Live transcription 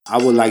I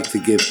would like to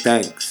give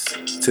thanks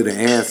to the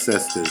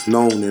ancestors,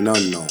 known and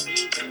unknown,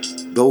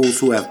 those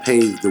who have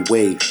paved the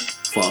way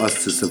for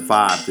us to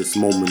survive this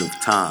moment of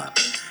time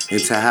and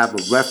to have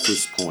a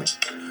reference point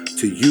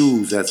to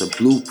use as a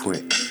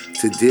blueprint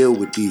to deal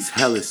with these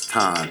hellish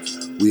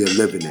times we are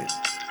living in.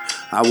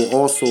 I would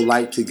also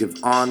like to give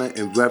honor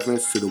and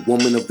reverence to the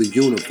woman of the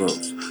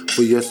universe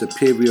for your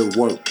superior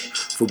work,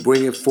 for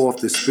bringing forth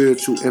the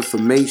spiritual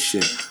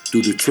information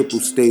through the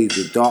triple stage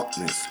of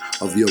darkness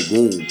of your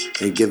womb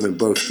and giving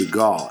birth to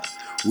God.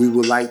 We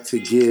would like to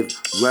give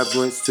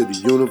reverence to the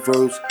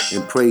universe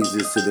and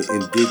praises to the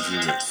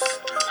indigenous.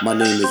 My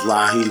name is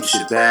Raheem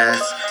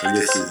Shabazz, and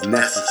this is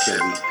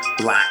Necessary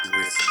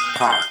Blackness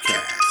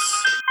Podcast.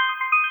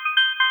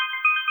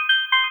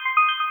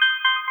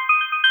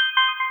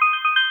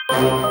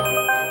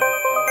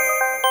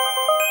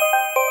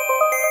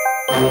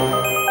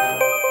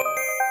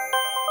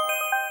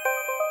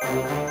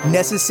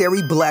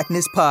 Necessary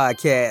Blackness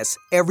Podcast,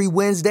 every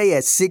Wednesday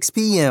at 6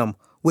 p.m.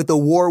 with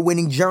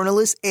award-winning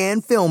journalist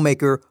and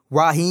filmmaker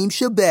Raheem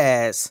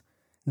Shabazz.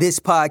 This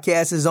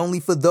podcast is only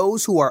for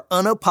those who are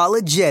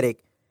unapologetic,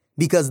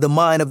 because the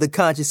mind of the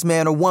conscious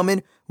man or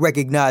woman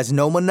recognizes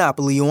no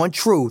monopoly on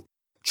truth.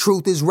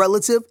 Truth is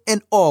relative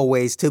and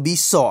always to be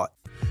sought.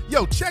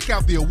 Yo, check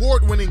out the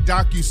award-winning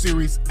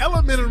docuseries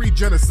Elementary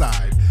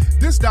Genocide.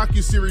 This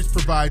docuseries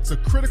provides a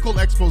critical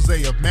expose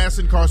of mass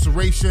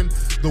incarceration,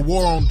 the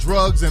war on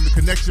drugs, and the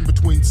connection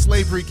between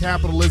slavery,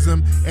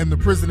 capitalism, and the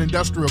prison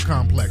industrial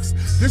complex.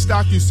 This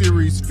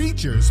docuseries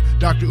features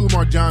Dr.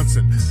 Umar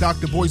Johnson,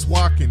 Dr. Boyce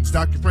Watkins,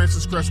 Dr.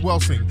 Francis Cress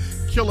Welsing,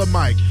 Killer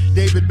Mike,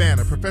 David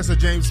Banner, Professor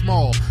James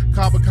Small,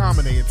 Kaba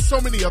Kamene, and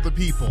so many other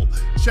people.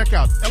 Check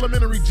out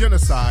Elementary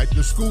Genocide,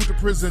 the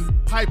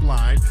school-to-prison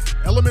pipeline,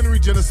 Elementary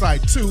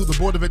Genocide 2, the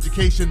Board of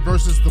Education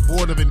versus the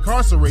Board of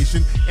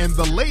Incarceration, and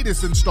the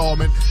latest installment,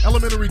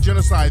 Elementary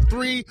Genocide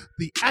 3,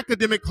 the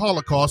Academic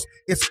Holocaust.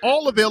 It's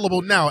all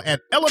available now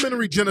at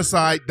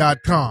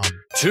elementarygenocide.com.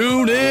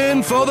 Tune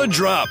in for the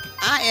drop.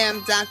 I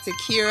am Dr.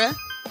 Kira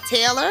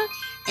Taylor,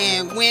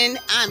 and when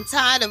I'm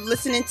tired of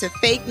listening to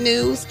fake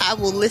news, I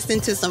will listen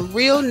to some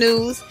real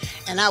news,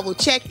 and I will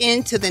check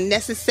into the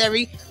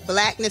Necessary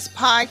Blackness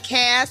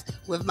Podcast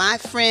with my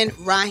friend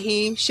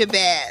Raheem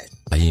Shabazz.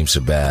 Raheem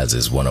Shabazz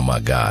is one of my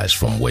guys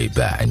from way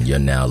back, and you're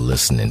now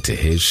listening to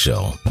his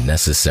show,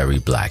 Necessary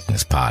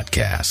Blackness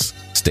Podcast.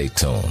 Stay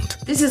tuned.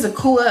 This is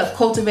Akua of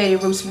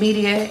Cultivated Roots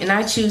Media, and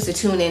I choose to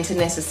tune in to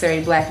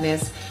Necessary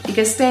Blackness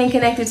because staying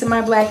connected to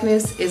my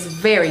blackness is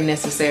very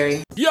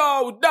necessary.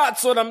 Yo,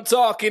 that's what I'm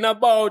talking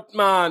about,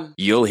 man.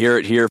 You'll hear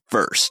it here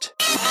first.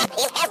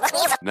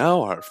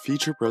 Now our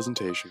feature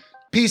presentation.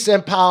 Peace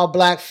and power,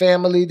 Black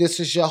family. This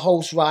is your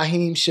host,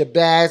 Raheem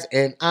Shabazz,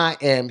 and I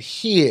am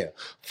here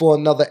for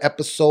another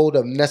episode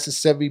of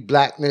Necessary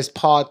Blackness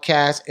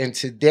Podcast. And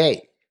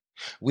today,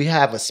 we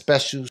have a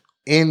special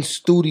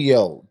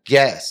in-studio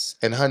guest,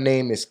 and her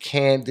name is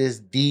Candace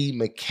D.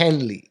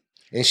 McKinley.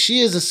 And she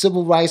is a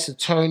civil rights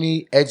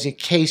attorney,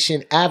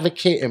 education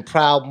advocate, and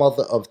proud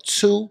mother of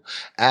two.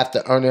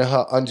 After earning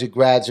her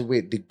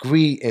undergraduate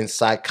degree in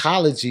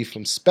psychology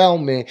from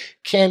Spelman,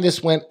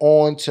 Candace went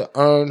on to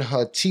earn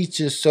her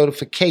teacher's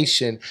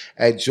certification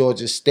at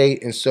Georgia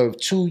State and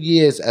served 2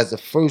 years as a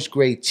first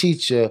grade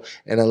teacher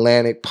in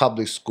Atlantic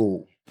Public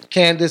School.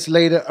 Candace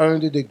later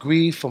earned a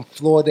degree from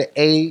Florida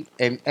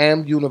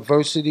A&M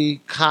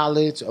University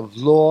College of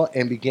Law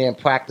and began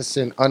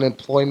practicing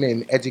unemployment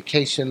and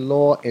education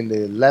law in the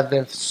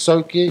 11th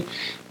Circuit.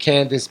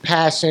 Candace's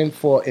passion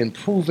for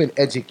improving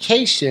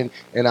education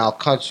in our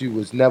country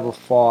was never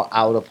far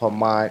out of her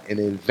mind, and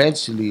it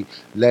eventually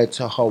led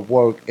to her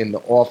work in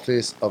the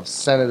office of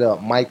Senator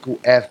Michael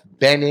F.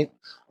 Bennet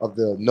of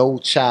the No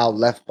Child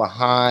Left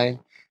Behind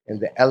and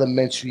the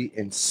Elementary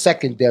and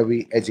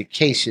Secondary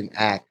Education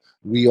Act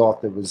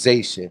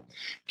reauthorization.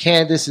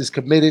 Candace is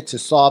committed to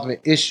solving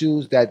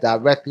issues that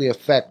directly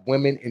affect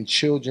women and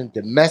children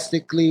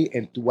domestically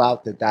and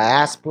throughout the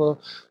diaspora.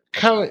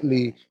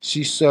 Currently,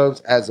 she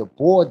serves as a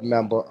board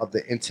member of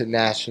the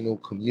International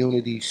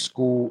Community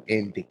School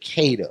in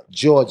Decatur,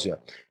 Georgia,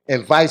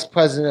 and vice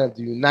president of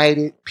the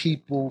United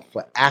People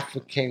for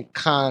African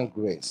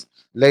Congress.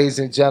 Ladies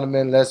and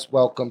gentlemen, let's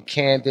welcome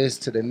Candace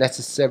to the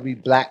Necessary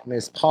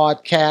Blackness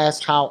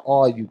Podcast. How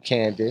are you,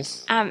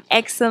 Candace? I'm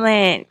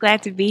excellent.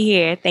 Glad to be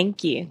here.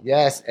 Thank you.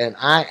 Yes, and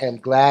I am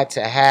glad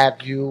to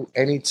have you.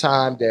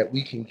 Anytime that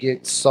we can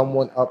get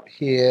someone up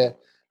here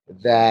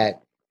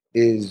that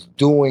is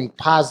doing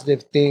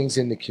positive things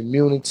in the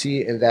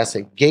community and that's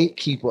a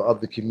gatekeeper of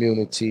the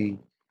community,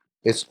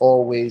 it's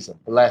always a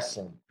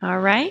blessing. All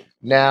right.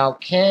 Now,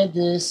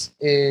 Candace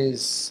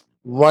is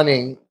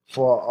running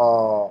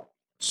for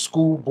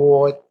school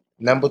board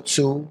number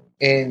 2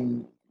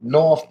 in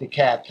North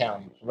DeKalb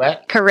County,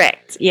 correct?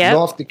 Correct, yeah.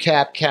 North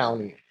DeKalb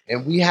County.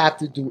 And we have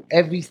to do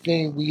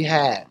everything we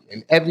have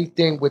and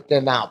everything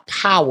within our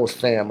power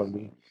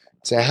family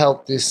to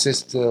help this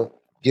sister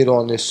get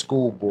on this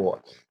school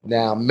board.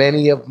 Now,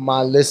 many of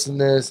my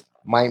listeners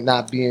might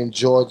not be in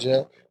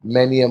Georgia.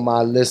 Many of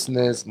my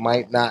listeners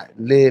might not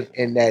live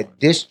in that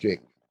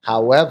district.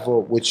 However,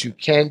 what you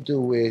can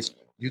do is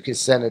you can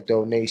send a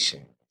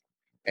donation.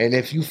 And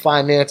if you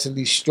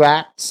financially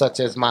strapped, such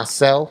as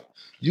myself,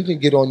 you can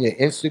get on your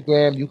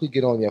Instagram, you can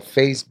get on your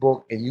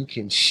Facebook, and you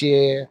can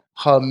share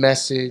her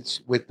message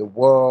with the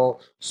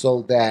world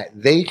so that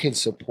they can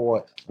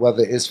support,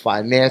 whether it's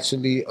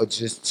financially or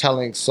just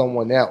telling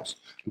someone else.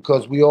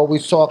 Because we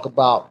always talk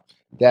about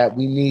that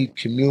we need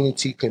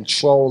community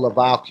control of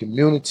our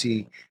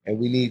community, and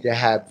we need to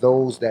have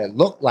those that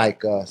look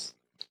like us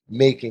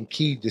making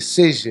key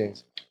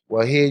decisions.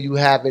 Well, here you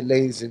have it,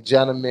 ladies and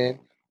gentlemen.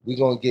 We're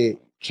going to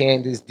get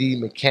Candace D.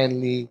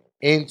 McKinley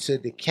into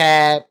the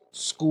CAB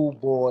School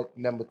Board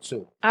number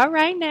 2. All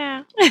right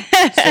now.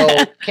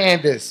 So,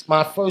 Candace,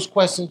 my first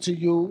question to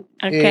you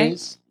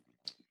is,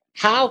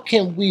 how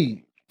can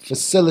we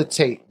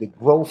facilitate the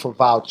growth of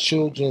our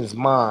children's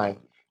mind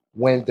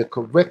when the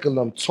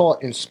curriculum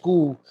taught in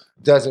school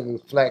doesn't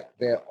reflect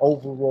their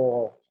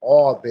overall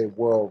or their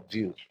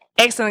worldview?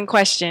 Excellent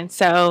question.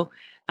 So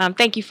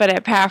thank you for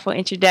that powerful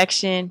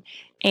introduction.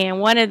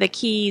 And one of the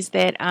keys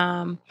that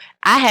I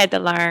had to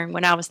learn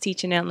when I was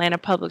teaching in Atlanta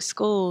Public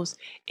Schools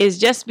is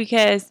just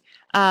because,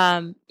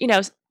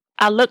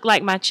 I look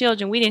like my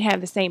children, we didn't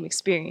have the same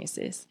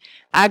experiences.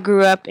 I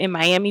grew up in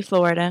Miami,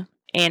 Florida,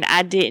 and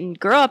I didn't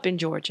grow up in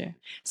Georgia.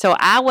 So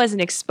I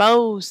wasn't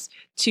exposed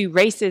to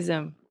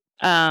racism,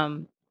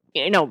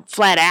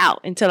 flat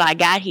out until I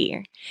got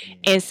here.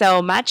 And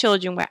so my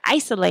children were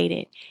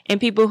isolated,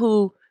 and people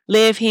who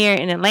live here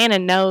in Atlanta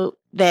know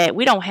that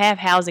we don't have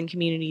housing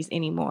communities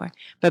anymore.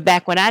 But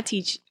back when I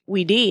teach,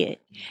 we did.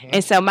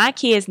 And so my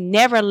kids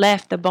never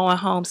left the Bowen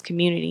Homes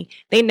community.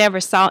 They never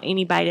saw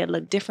anybody that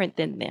looked different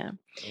than them.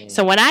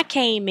 So when I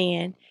came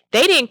in,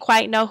 they didn't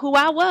quite know who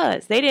I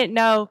was. They didn't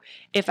know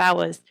if I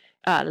was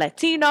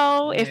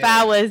Latino, if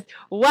I was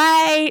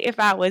white, if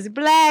I was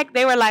black.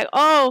 They were like,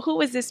 oh, who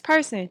is this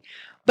person?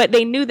 But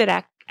they knew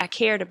that I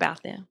cared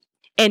about them.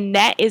 And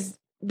that is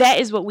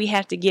what we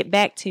have to get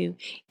back to.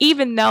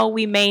 Even though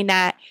we may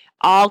not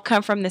all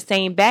come from the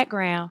same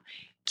background,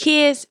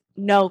 kids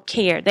know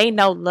care. They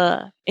know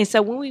love. And so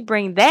when we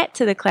bring that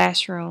to the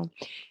classroom,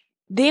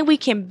 then we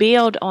can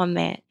build on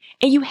that.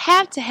 And you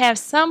have to have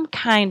some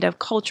kind of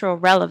cultural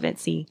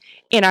relevancy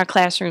in our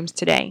classrooms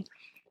today.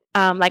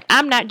 Like,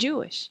 I'm not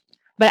Jewish,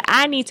 but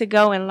I need to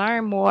go and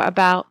learn more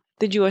about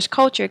the Jewish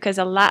culture because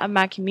a lot of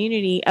my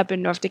community up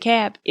in North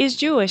DeKalb is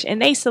Jewish,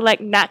 and they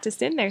select not to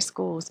send their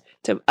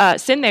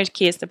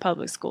kids to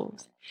public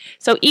schools.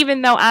 So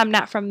even though I'm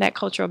not from that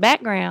cultural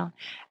background,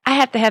 I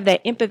have to have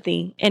that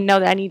empathy and know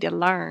that I need to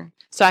learn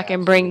so I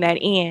can bring that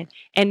in.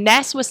 And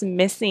that's what's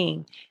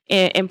missing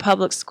in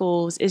public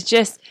schools, is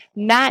just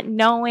not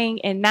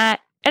knowing and I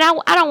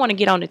don't want to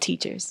get on the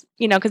teachers,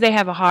 because they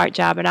have a hard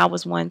job, and I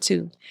was one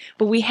too.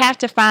 But we have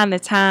to find the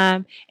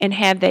time and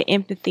have that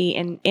empathy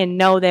and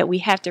know that we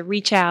have to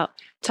reach out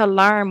to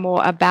learn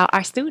more about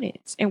our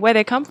students and where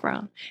they come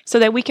from so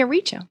that we can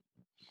reach them.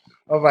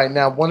 All right.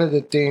 Now, one of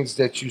the things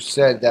that you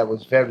said that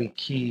was very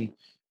key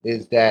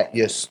is that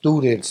your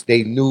students,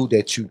 they knew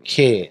that you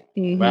cared,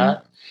 right?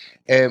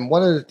 And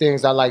one of the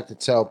things I like to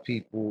tell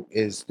people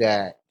is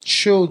that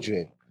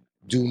children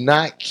do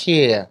not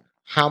care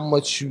how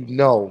much you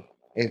know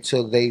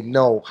until they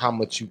know how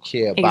much you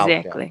care about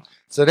them.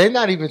 So they're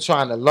not even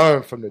trying to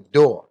learn from the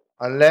door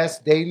unless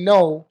they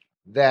know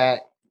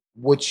that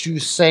what you're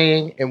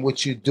saying and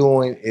what you're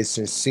doing is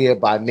sincere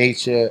by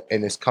nature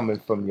and it's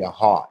coming from your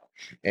heart.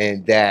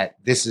 And that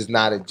this is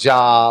not a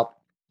job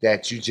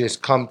that you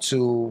just come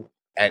to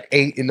at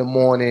 8 in the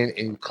morning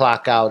and you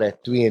clock out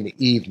at 3 in the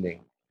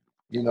evening.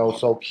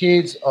 So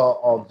kids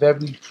are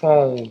very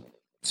prone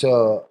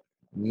to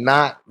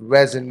not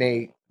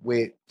resonate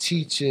with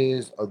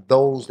teachers or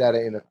those that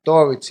are in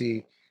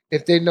authority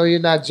if they know you're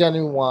not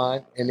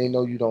genuine and they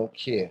know you don't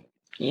care.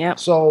 Yeah.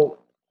 So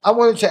I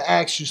wanted to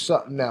ask you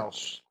something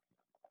else.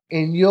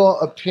 In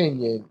your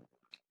opinion,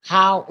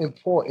 how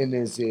important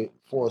is it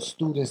for a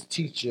student's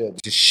teacher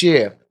to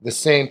share the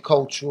same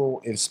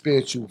cultural and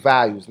spiritual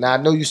values? Now, I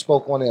know you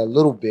spoke on it a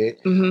little bit,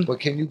 but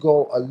can you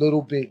go a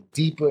little bit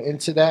deeper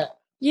into that?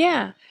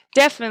 Yeah,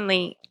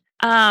 definitely.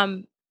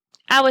 I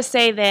would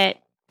say that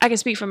I can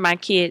speak from my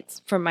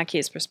kids'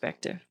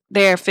 perspective.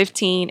 They're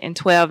 15 and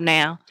 12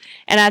 now.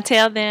 And I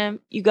tell them,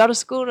 you go to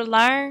school to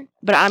learn,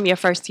 but I'm your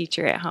first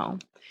teacher at home.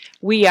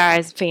 We are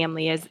as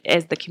family,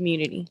 as the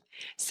community.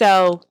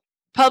 So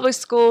public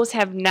schools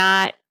have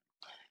not,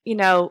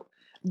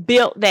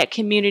 built that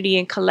community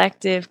and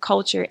collective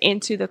culture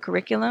into the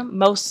curriculum.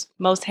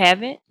 Most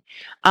haven't.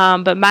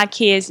 But my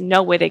kids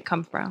know where they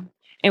come from.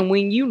 And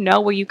when you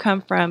know where you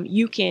come from,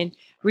 you can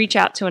reach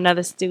out to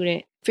another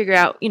student, figure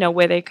out,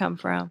 where they come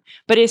from.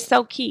 But it's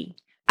so key.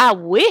 I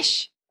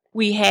wish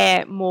we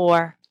had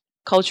more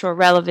cultural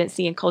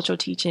relevancy and cultural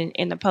teaching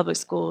in the public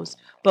schools,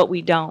 but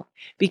we don't,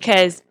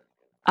 because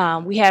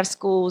we have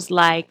schools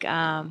like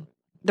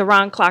the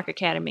Ron Clark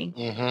Academy,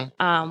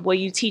 where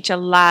you teach a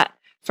lot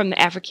from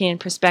the African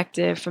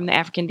perspective, from the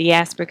African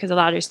diaspora, because a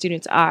lot of their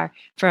students are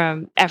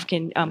from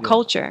African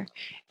culture.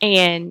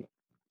 And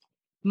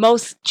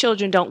most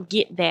children don't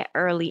get that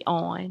early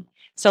on.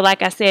 So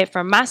like I said,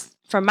 from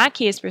from my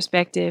kids'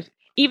 perspective,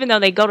 even though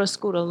they go to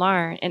school to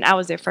learn, and I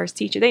was their first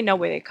teacher, they know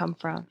where they come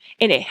from,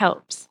 and it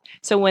helps.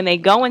 So when they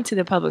go into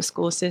the public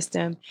school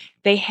system,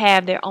 they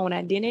have their own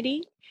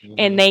identity,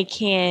 and they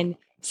can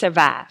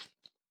survive.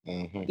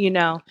 You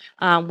know,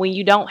 when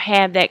you don't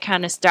have that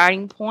kind of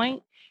starting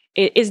point,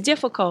 it's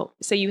difficult.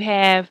 So you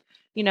have,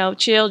 you know,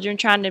 children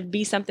trying to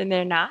be something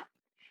they're not,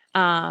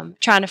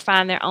 trying to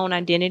find their own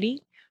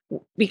identity,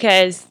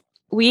 because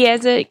we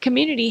as a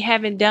community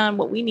haven't done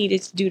what we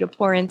needed to do to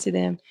pour into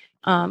them,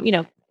 you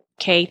know,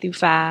 K through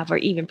 5 or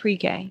even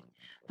pre-K.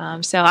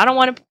 So I don't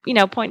want to, you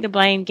know, point the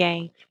blame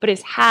game, but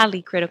it's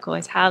highly critical.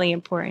 It's highly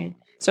important.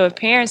 So if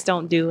parents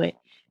don't do it,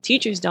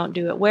 teachers don't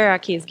do it, where are our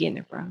kids getting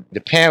it from?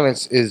 The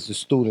parents is the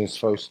student's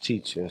first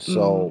teacher.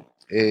 So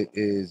it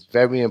is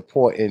very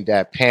important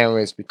that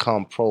parents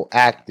become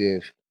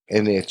proactive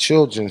in their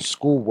children's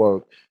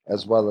schoolwork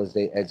as well as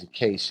their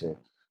education.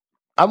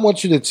 I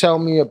want you to tell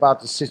me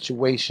about the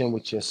situation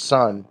with your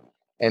son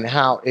and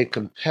how it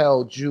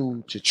compelled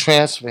you to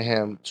transfer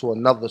him to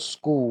another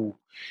school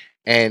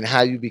and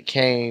how you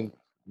became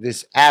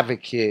this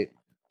advocate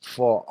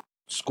for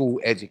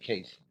school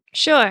education.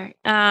 Sure.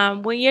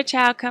 When your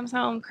child comes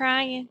home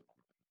crying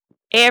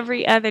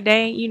every other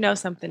day, you know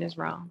something is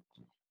wrong.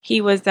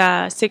 He was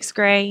 6th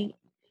grade,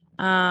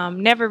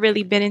 never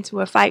really been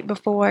into a fight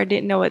before,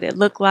 didn't know what it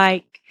looked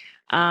like.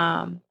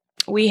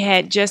 We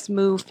had just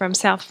moved from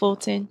South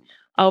Fulton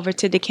over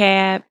to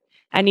DeKalb.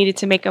 I needed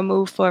to make a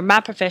move for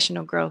my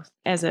professional growth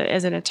as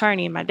an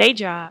attorney in my day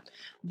job,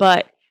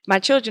 but my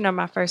children are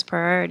my first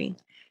priority.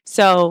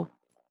 So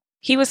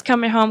he was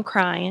coming home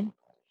crying,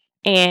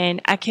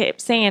 and I kept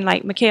saying,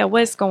 like, Mikhail,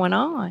 what's going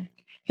on?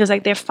 He was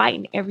like, they're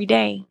fighting every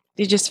day.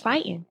 They're just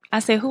fighting. I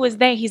said, who is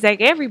they? He's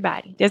like,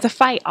 everybody. There's a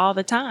fight all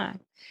the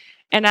time.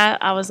 And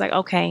I was like,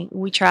 okay.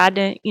 We tried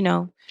to, you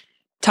know,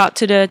 talk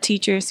to the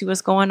teacher, see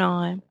what's going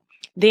on.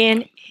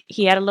 Then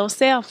he had a little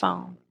cell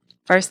phone.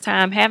 First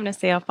time having a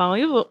cell phone.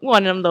 It was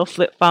one of them little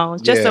flip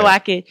phones, just so I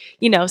could,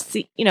 you know,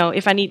 see, you know,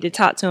 if I needed to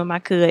talk to him, I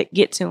could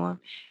get to him.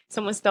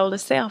 Someone stole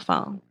his cell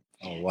phone.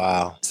 Oh,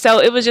 wow. So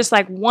it was just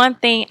like one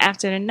thing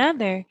after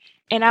another.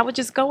 And I would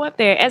just go up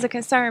there as a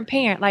concerned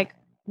parent, like,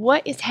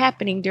 what is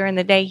happening during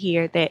the day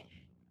here that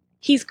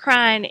he's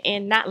crying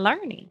and not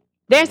learning?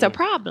 There's a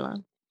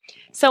problem.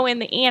 So in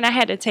the end, I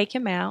had to take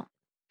him out.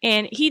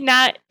 And he's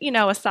not, you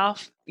know, a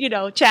soft, you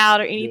know,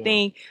 child or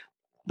anything.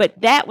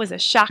 But that was a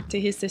shock to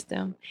his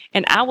system.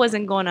 And I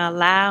wasn't going to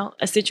allow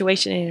a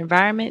situation and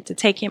environment to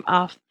take him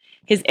off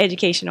his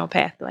educational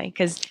pathway,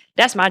 because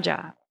that's my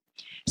job.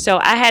 So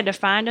I had to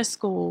find a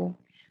school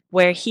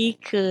where he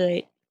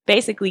could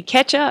basically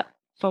catch up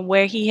from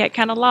where he had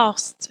kind of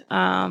lost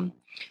some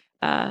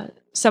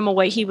of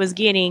what he was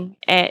getting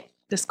at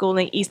the school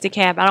in East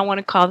DeKalb. I don't want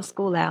to call the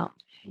school out.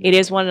 It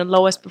is one of the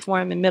lowest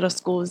performing middle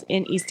schools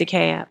in East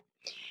DeKalb.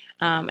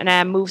 And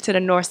I moved to the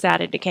north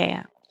side of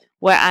DeKalb,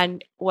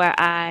 where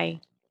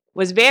I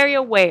was very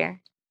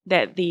aware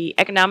that the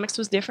economics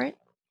was different.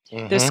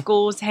 The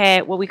schools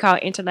had what we call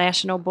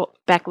international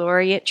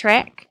baccalaureate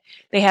track.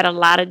 They had a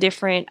lot of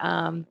different,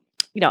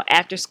 you know,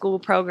 after school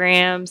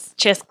programs,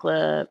 chess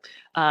club.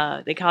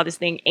 They call this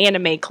thing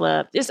anime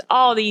club. There's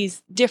all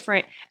these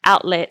different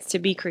outlets to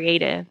be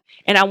creative.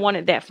 And I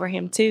wanted that for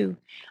him too.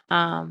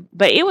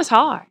 But it was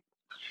hard.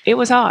 It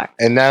was hard.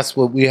 And that's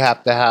what we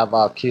have to have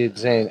our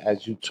kids in,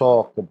 as you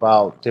talk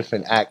about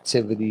different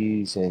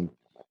activities and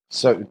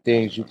certain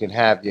things you can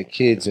have your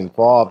kids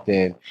involved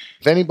in.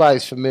 If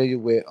anybody's familiar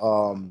with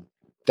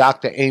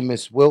Dr.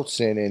 Amos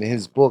Wilson, in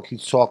his book, he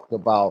talked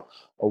about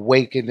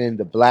awakening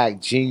the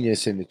Black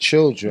genius in the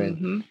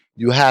children.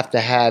 You have to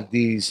have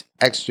these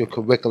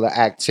extracurricular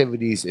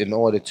activities in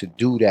order to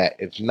do that.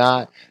 If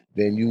not,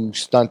 then you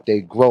stunt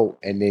their growth,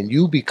 and then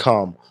you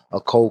become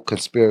a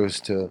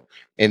co-conspirator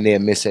in their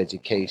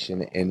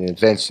miseducation and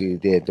eventually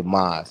their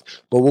demise.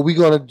 But what we're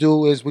going to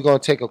do is we're going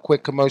to take a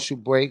quick commercial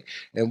break,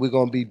 and we're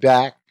going to be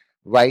back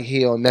right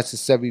here on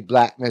Necessary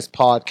Blackness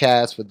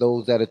Podcast. For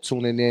those that are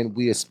tuning in,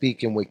 we are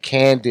speaking with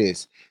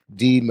Candace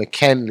D.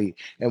 McKinley.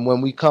 And when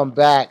we come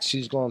back,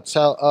 she's going to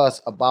tell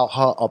us about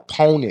her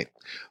opponent,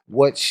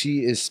 what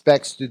she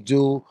expects to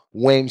do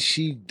when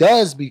she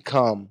does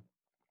become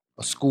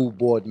a school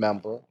board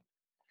member,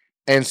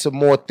 and some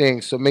more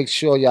things. So make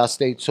sure y'all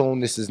stay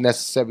tuned. This is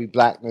Necessary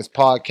Blackness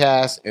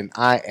Podcast, and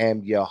I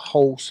am your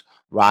host,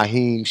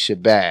 Raheem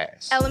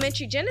Shabazz.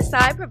 Elementary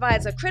Genocide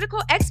provides a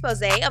critical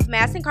expose of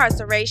mass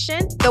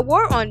incarceration, the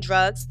war on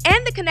drugs,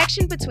 and the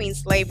connection between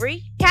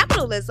slavery,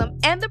 capitalism,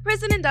 and the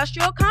prison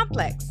industrial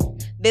complex.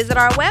 Visit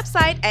our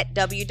website at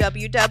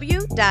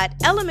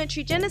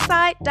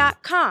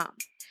www.elementarygenocide.com.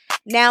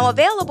 Now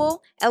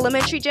available,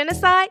 Elementary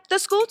Genocide, the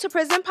School to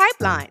Prison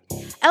Pipeline.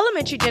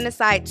 Elementary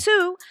Genocide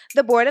 2,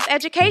 the Board of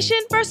Education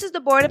versus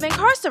the Board of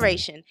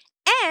Incarceration.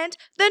 And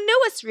the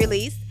newest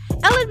release,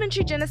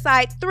 Elementary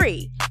Genocide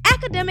 3,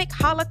 Academic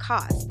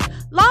Holocaust.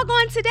 Log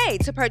on today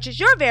to purchase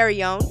your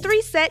very own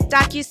 3-set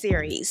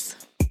docuseries.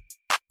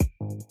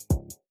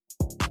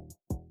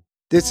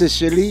 This is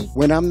Shali.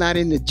 When I'm not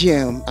in the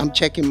gym, I'm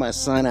checking my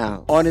son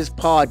out on his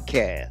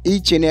podcast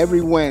each and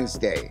every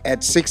Wednesday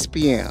at 6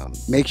 p.m.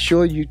 Make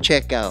sure you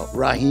check out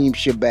Raheem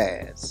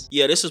Shabazz.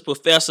 Yeah, this is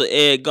Professor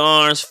Ed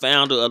Garnes,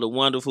 founder of the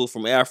wonderful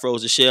From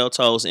Afros to Shell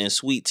Toes and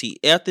Sweet Tea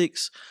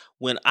Ethics.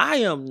 When I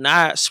am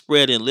not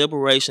spreading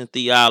liberation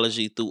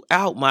theology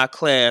throughout my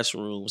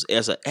classrooms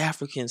as an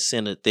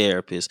African-centered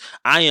therapist,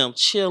 I am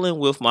chilling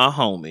with my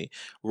homie,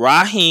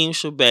 Raheem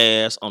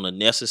Shabazz, on the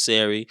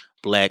Necessary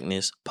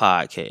Blackness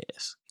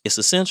podcast. It's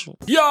essential.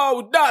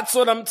 Yo, that's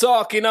what I'm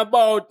talking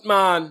about,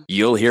 man.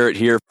 You'll hear it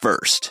here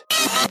first.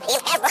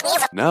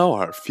 Now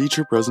our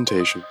feature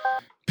presentation.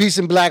 Peace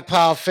and Black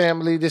Power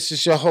family. This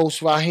is your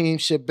host, Raheem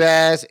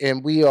Shabazz,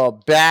 and we are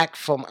back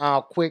from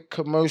our quick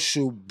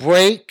commercial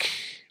break.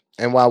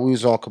 And while we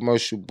was on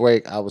commercial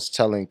break, I was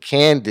telling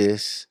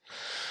Candace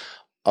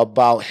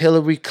about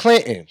Hillary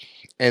Clinton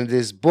and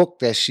this book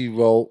that she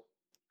wrote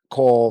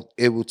called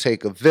It Will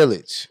Take a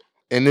Village.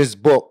 In this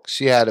book,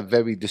 she had a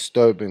very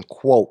disturbing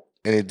quote,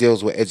 and it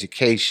deals with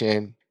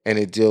education and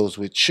it deals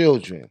with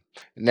children.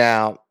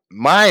 Now,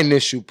 my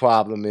initial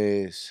problem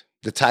is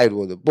the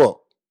title of the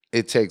book,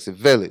 It Takes a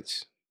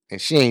Village. And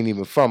she ain't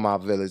even from our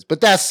village,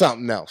 but that's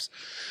something else.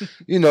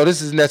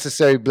 This is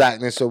Necessary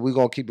Blackness, so we're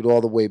going to keep it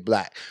all the way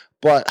black.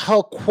 But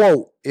her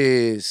quote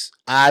is,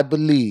 I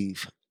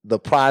believe the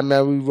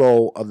primary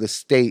role of the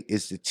state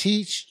is to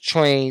teach,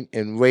 train,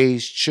 and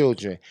raise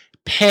children.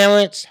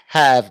 Parents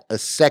have a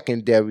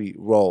secondary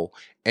role,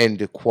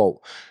 end of quote.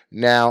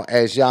 Now,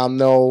 as y'all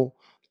know,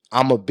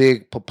 I'm a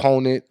big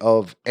proponent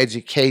of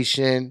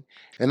education,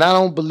 and I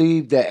don't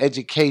believe that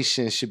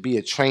education should be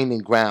a training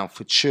ground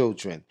for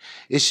children.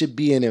 It should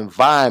be an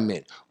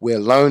environment where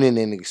learning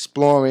and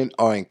exploring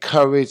are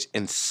encouraged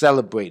and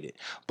celebrated.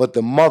 But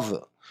the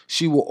mother,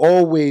 she will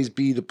always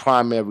be the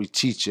primary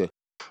teacher.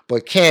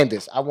 But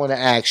Candace, I want to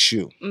ask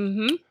you,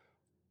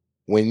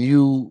 when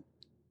you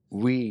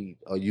read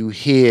or you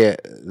hear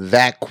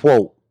that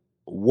quote,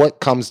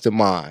 what comes to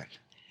mind?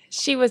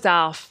 She was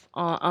off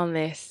on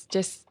this,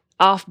 just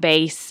off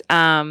base.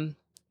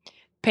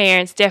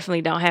 Parents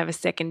definitely don't have a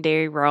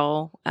secondary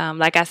role.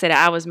 Like I said,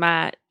 I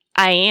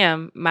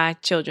am my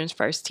children's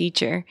first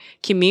teacher.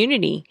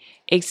 Community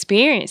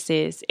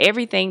experiences,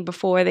 everything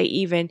before they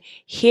even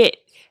hit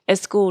a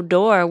school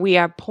door, we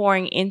are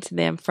pouring into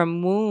them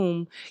from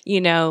womb,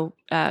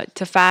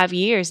 to 5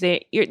 years.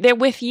 They're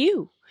with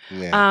you.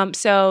 Yeah.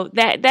 So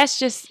that's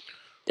just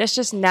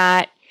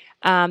not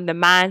the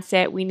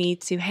mindset we need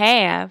to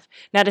have.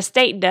 Now, the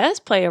state does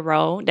play a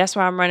role. That's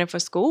why I'm running for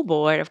school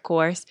board, of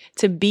course,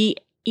 to be,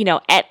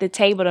 at the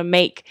table to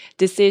make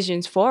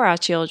decisions for our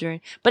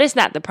children. But it's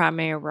not the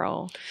primary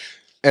role.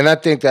 And I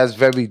think that's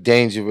very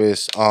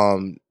dangerous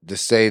to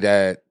say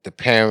that the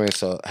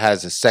parents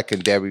has a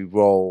secondary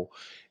role.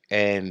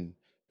 And,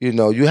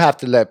 you have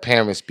to let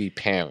parents be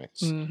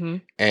parents. Mm-hmm.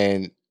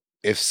 And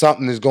if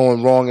something is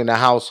going wrong in the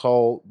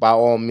household, by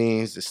all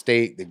means, the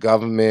state, the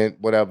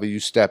government, whatever, you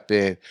step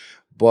in.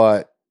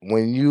 But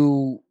when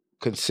you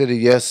consider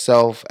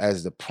yourself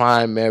as the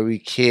primary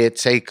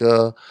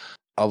caretaker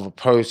of a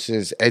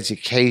person's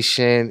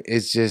education,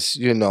 it's just,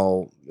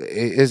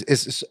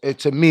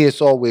 it's to me,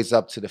 it's always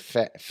up to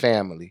the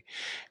family.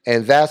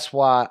 And that's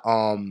why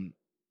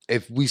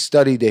if we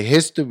study the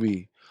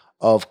history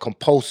of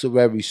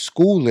compulsory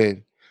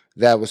schooling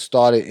that was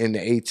started in the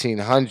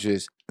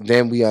 1800s,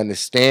 then we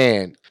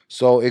understand.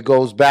 So it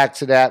goes back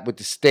to that with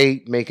the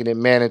state making it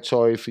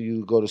mandatory for you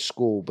to go to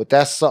school. But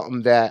that's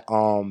something that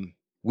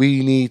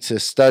we need to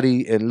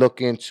study and look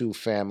into,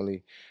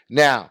 family.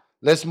 Now,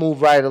 let's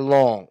move right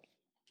along.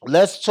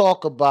 Let's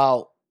talk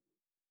about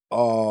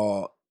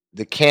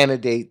the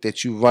candidate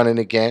that you're running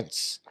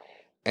against.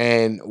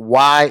 And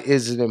why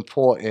is it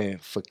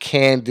important for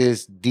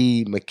Candace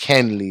D.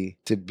 McKinley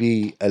to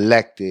be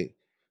elected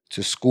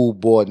to school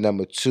board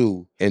number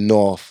 2 in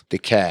North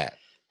DeKalb?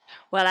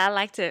 Well, I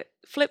like to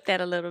flip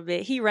that a little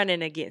bit. He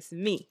running against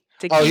me.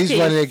 He's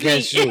running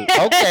against you.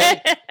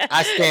 Okay.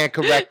 I stand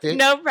corrected.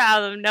 No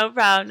problem.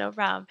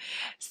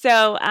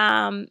 So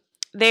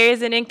there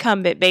is an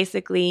incumbent,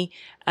 basically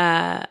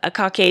a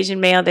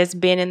Caucasian male that's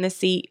been in the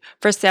seat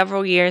for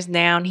several years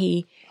now, and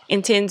he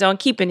intends on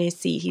keeping his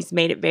seat. He's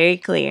made it very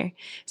clear.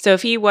 So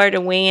if he were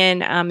to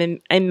win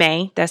in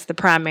May, that's the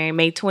primary,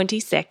 May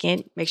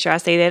 22nd, make sure I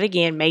say that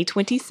again, May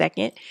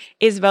 22nd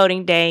is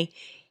voting day.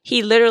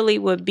 He literally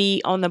would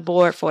be on the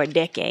board for a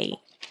decade.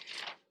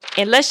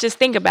 And let's just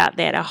think about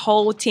that, a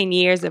whole 10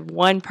 years of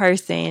one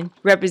person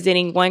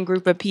representing one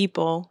group of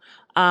people,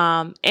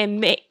 and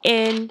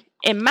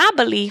in my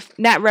belief,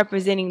 not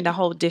representing the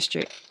whole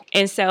district.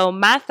 And so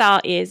my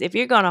thought is, if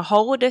you're going to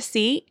hold a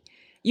seat,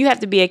 you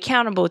have to be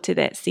accountable to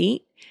that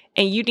seat,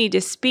 and you need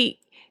to speak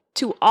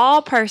to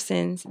all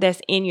persons that's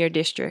in your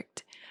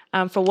district.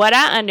 For what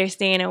I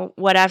understand and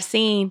what I've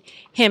seen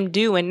him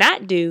do and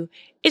not do,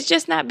 it's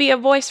just not be a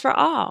voice for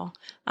all.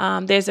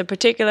 There's a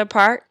particular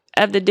part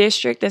of the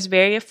district that's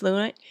very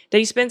affluent that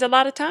he spends a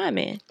lot of time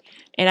in.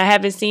 And I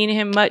haven't seen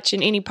him much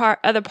in any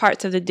other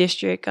parts of the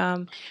district.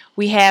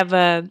 We have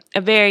a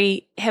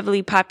very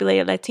heavily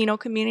populated Latino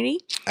community.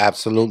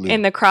 Absolutely.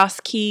 In the Cross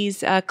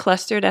Keys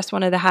cluster, that's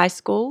one of the high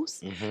schools.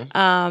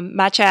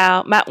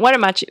 Mm-hmm.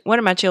 One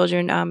of my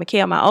children,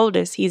 Mikhail, my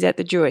oldest, he's at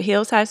the Druid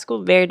Hills High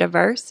School. Very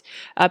diverse.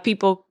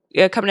 People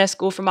coming to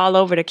school from all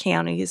over the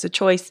county. It's a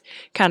choice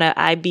kind of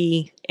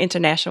IB,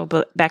 International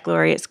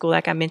Baccalaureate School,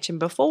 like I mentioned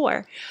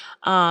before.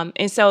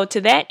 And so to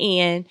that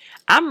end,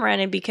 I'm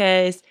running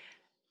because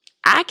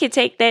I could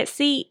take that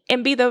seat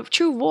and be the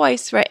true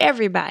voice for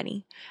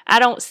everybody. I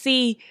don't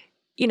see,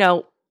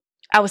 I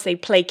would say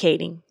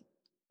placating,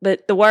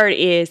 but the word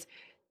is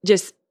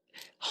just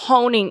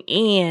honing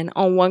in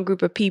on one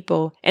group of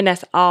people, and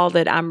that's all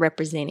that I'm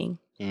representing.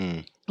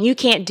 You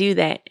can't do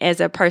that as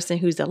a person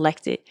who's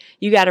elected.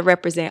 You got to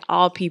represent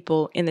all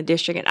people in the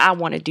district, and I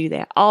want to do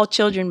that. All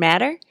children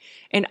matter,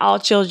 and all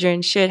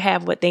children should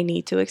have what they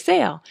need to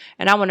excel,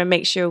 and I want to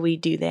make sure we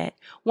do that.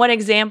 One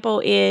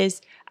example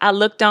is I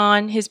looked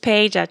on his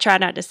page. I try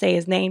not to say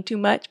his name too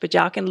much, but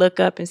y'all can look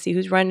up and see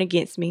who's running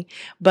against me.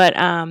 But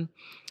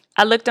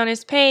I looked on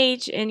his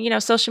page, and,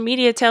 social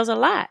media tells a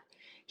lot.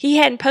 He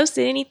hadn't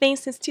posted anything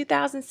since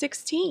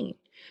 2016.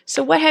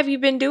 So what have you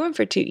been doing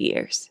for 2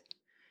 years?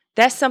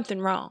 That's something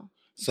wrong.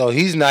 So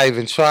he's not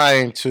even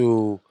trying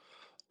to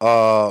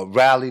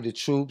rally the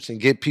troops and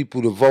get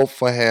people to vote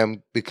for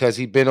him because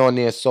he's been on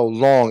there so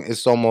long.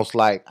 It's almost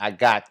like, I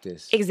got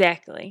this.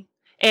 Exactly.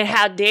 And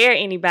how dare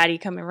anybody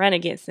come and run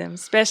against him,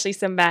 especially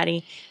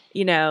somebody,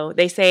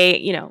 they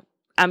say,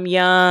 I'm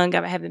young,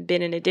 I haven't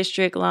been in the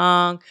district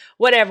long,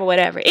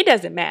 whatever. It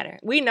doesn't matter.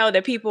 We know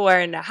that people are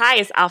in the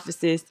highest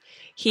offices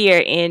here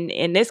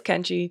in this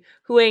country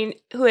who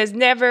has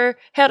never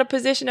held a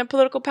position of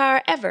political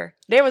power ever.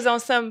 They was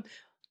on some,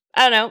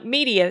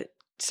 media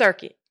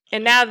circuit.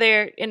 And now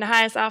they're in the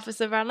highest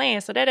office of our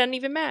land, so that doesn't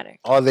even matter.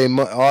 Or they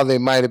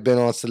might have been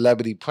on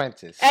Celebrity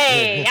Apprentice.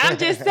 Hey, I'm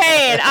just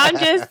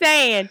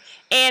saying.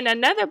 And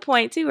another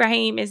point too,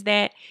 Raheem, is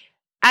that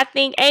I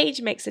think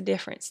age makes a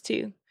difference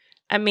too.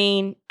 I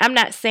mean, I'm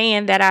not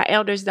saying that our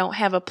elders don't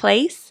have a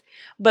place,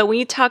 but when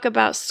you talk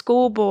about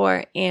school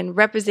board and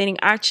representing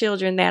our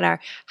children that are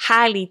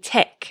highly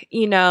tech,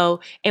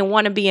 and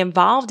want to be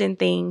involved in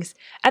things,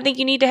 I think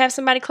you need to have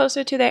somebody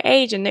closer to their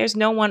age. And there's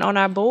no one on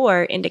our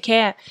board in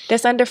DeKalb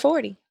that's under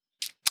 40.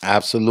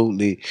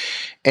 Absolutely.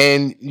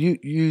 And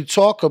you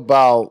talk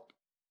about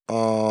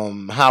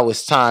how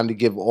it's time to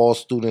give all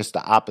students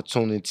the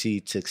opportunity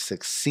to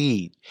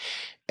succeed.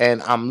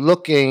 And I'm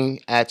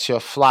looking at your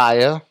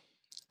flyer,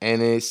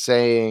 and it's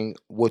saying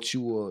what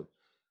you would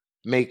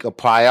make a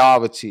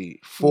priority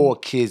for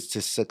kids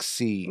to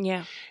succeed.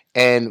 Yeah.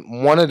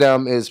 And one of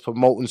them is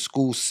promoting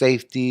school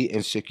safety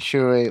and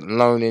securing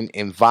learning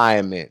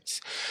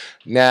environments.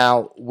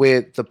 Now,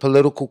 with the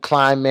political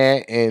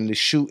climate and the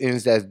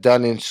shootings that's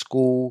done in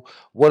school,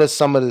 what are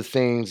some of the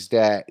things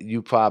that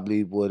you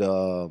probably would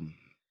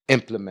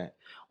implement?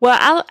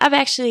 Well, I've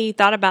actually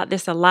thought about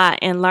this a lot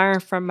and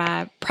learned from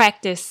my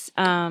practice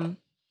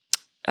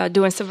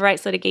doing civil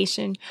rights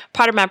litigation.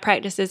 Part of my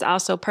practice is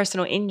also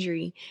personal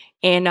injury,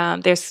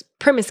 and there's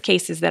premise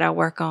cases that I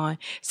work on.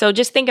 So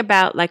just think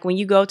about like when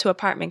you go to an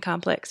apartment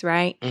complex,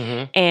 right?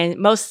 Mm-hmm. And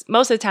most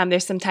of the time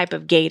there's some type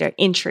of gate or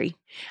entry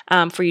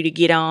for you to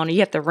get on, or you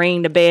have to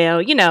ring the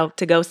bell,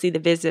 to go see the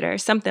visitor,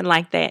 something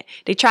like that.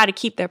 They try to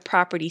keep their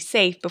property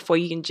safe before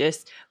you can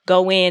just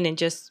go in and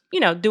just,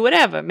 do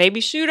whatever. Maybe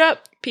shoot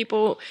up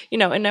people, in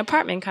the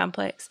apartment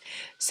complex.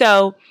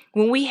 So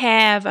when we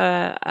have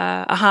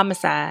a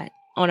homicide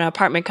on an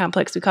apartment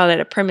complex, we call it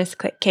a premise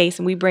case,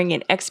 and we bring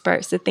in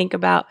experts to think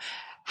about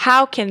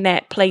how can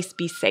that place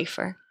be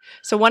safer.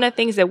 So one of the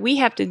things that we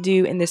have to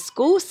do in the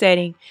school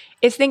setting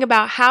is think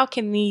about how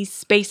can these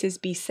spaces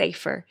be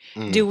safer.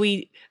 Do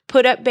we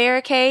put up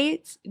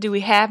barricades? Do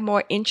we have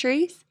more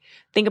entries?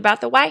 Think about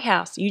the White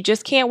House. You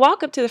just can't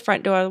walk up to the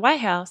front door of the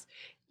White House.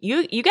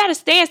 You got to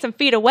stand some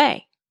feet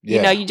away.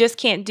 Yeah. You just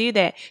can't do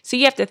that. So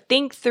you have to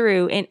think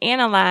through and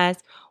analyze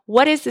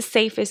what is the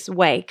safest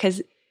way,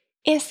 because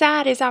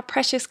inside is our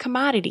precious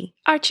commodity,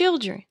 our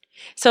children.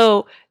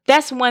 So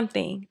that's one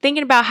thing.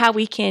 Thinking about how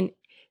we can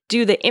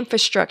do the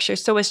infrastructure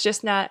so it's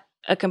just not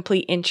a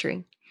complete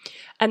entry.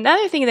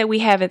 Another thing that we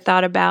haven't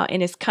thought about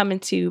and is coming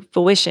to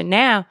fruition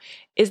now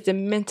is the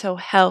mental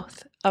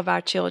health of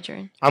our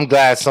children. I'm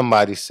glad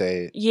somebody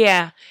said it.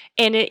 Yeah.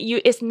 And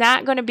it's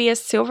not going to be a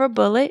silver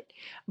bullet,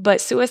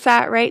 but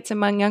suicide rates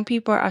among young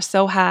people are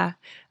so high.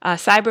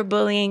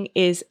 Cyberbullying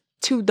is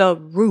to the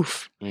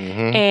roof.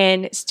 Mm-hmm.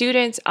 And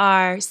students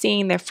are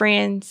seeing their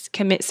friends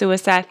commit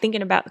suicide,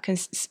 thinking about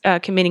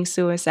committing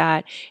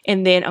suicide,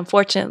 and then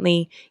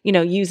unfortunately,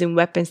 using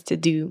weapons to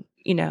do,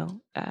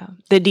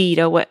 the deed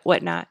or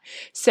whatnot.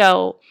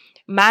 So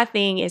my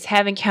thing is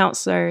having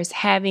counselors,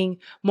 having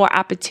more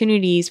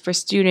opportunities for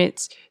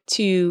students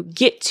to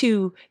get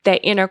to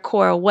that inner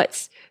core of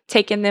what's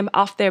taking them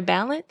off their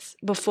balance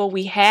before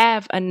we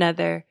have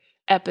another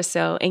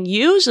episode. And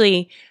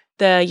usually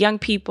the young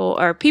people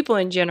or people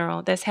in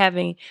general that's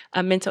having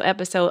a mental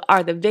episode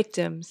are the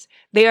victims.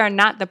 They are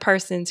not the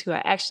persons who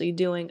are actually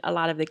doing a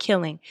lot of the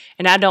killing.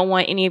 And I don't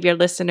want any of your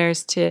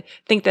listeners to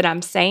think that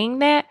I'm saying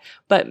that,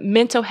 but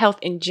mental health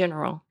in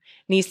general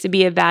needs to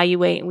be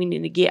evaluated, and we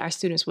need to get our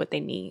students what they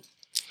need.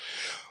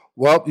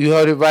 Well, you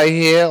heard it right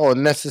here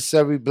on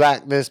Necessary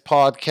Blackness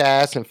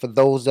Podcast. And for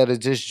those that are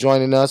just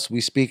joining us,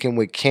 we're speaking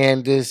with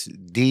Candace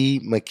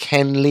D.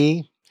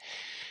 McKinley.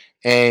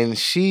 And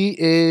she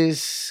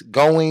is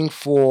going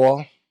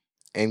for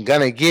and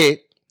gonna get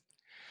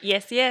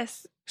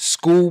Yes.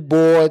 School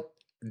Board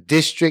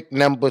District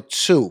number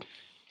 2.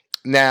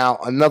 Now,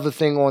 another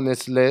thing on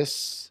this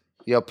list,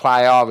 your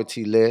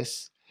priority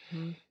list,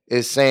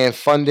 is saying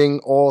funding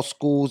all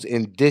schools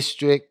in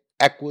district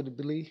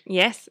equitably.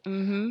 Yes.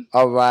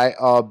 All right.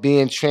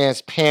 Being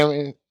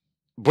transparent,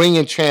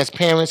 bringing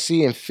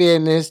transparency and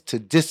fairness to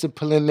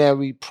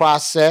disciplinary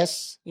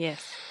process.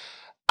 Yes.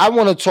 I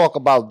want to talk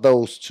about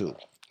those two,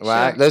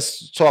 right? Sure.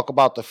 Let's talk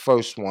about the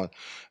first one,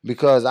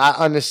 because I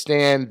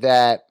understand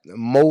that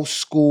most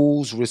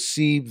schools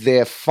receive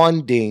their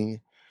funding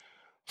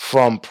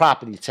from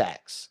property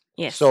tax.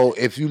 Yes. So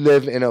if you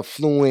live in an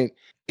affluent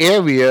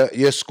area,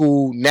 your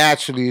school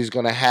naturally is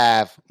going to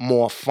have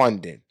more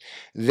funding.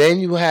 Then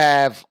you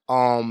have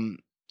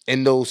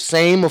in those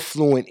same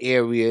affluent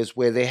areas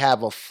where they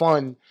have a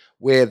fund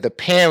where the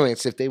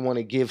parents, if they want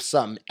to give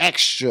something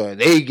extra,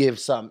 they give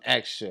something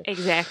extra.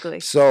 Exactly.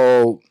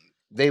 So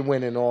they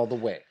win in all the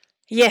way.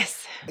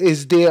 Yes.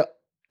 Is there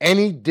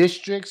any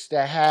districts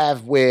that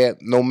have where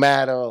no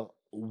matter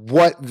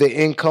what the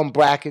income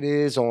bracket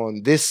is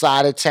on this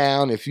side of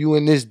town, if you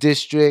in this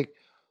district,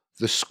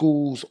 the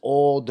schools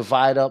all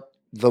divide up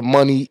the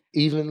money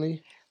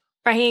evenly?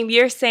 Raheem,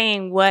 you're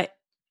saying what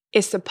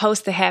is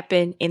supposed to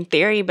happen in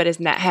theory, but it's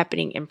not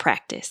happening in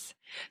practice.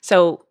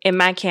 So in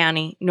my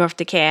county, North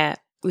DeKalb,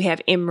 we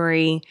have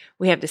Emory,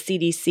 we have the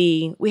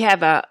CDC, we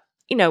have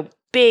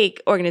big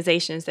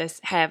organizations that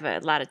have a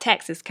lot of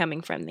taxes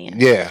coming from them.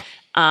 Yeah.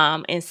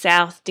 In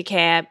South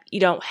DeKalb, you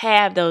don't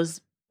have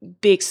those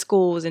big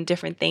schools and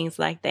different things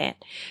like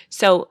that.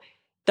 So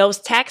those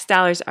tax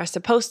dollars are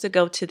supposed to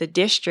go to the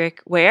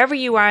district, wherever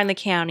you are in the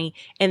county,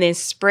 and then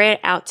spread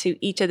out to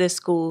each of the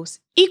schools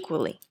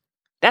equally.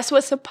 That's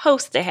what's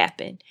supposed to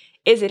happen.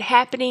 Is it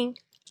happening?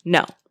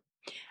 No.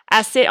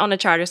 I sit on the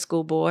charter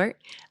school board,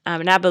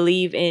 and I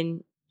believe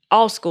in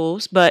all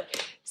schools,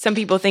 but some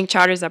people think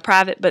charters are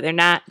private, but they're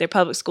not. They're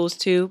public schools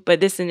too. But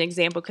this is an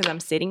example because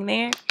I'm sitting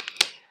there.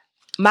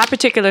 My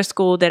particular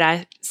school that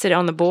I sit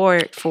on the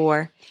board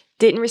for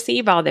didn't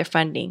receive all their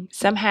funding.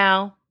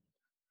 Somehow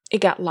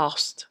it got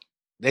lost.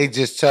 They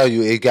just tell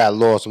you it got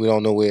lost and we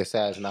don't know where it's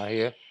at. It's not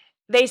here.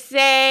 They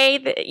say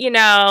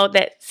that,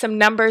 that some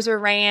numbers were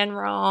ran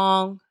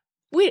wrong.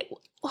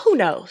 Who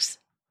knows?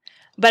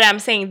 But I'm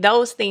saying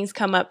those things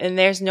come up and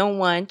there's no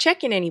one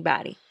checking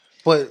anybody.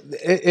 But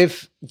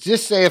if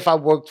I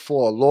worked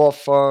for a law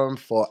firm,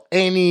 for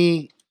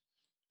any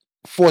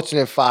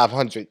Fortune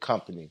 500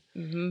 company,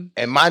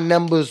 and my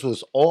numbers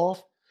was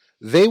off,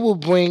 they will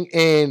bring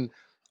in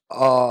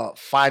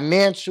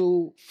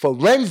financial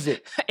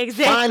forensic.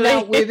 Exactly. Find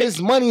out where this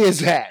money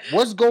is at.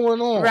 What's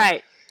going on?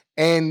 Right.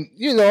 And,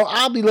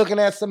 I'll be looking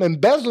at some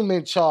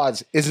embezzlement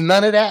charge. Is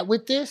none of that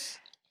with this?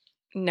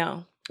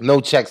 No. No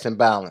checks and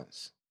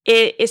balance.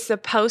 It is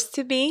supposed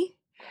to be.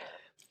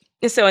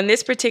 So in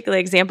this particular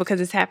example,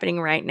 because it's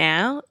happening right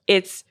now,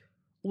 it's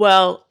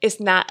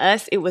not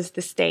us, it was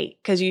the state.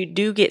 Because you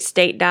do get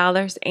state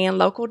dollars and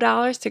local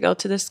dollars to go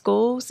to the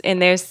schools.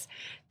 And there's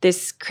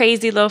this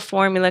crazy little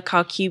formula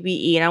called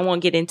QBE. And I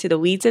won't get into the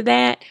weeds of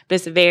that, but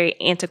it's a very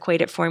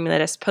antiquated formula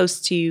that's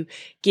supposed to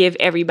give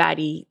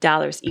everybody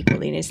dollars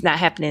equally. And it's not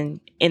happening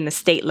in the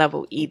state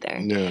level either.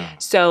 Yeah.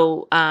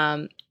 So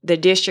the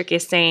district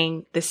is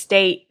saying the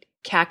state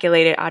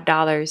calculated our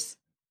dollars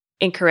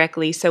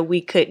incorrectly, so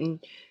we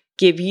couldn't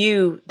give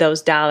you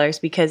those dollars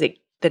because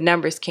the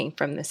numbers came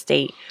from the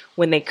state.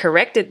 When they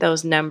corrected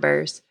those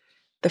numbers,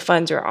 the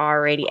funds were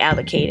already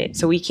allocated.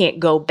 So we can't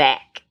go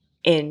back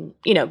and,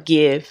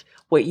 give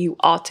what you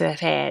ought to have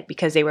had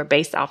because they were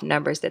based off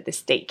numbers that the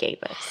state gave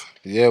us.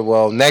 Yeah,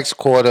 well, next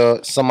quarter,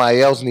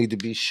 somebody else need to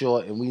be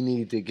short and we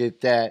need to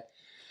get that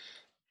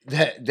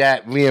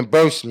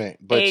reimbursement.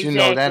 But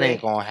Exactly. That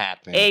ain't going to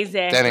happen.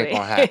 Exactly. That ain't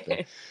going to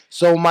happen.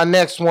 So my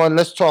next one,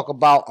 let's talk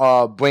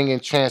about bringing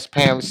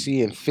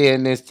transparency and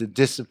fairness to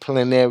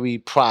disciplinary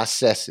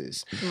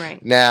processes.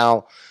 Right.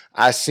 Now,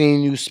 I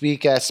seen you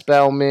speak at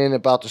Spelman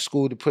about the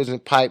school-to-prison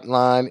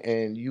pipeline,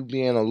 and you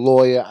being a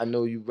lawyer, I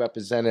know you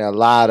represented a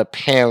lot of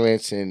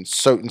parents in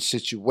certain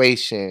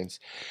situations,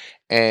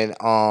 and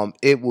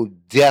it will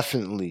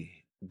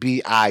definitely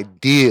be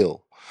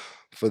ideal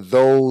for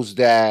those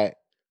that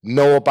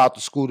know about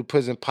the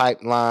school-to-prison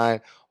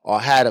pipeline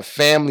or had a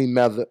family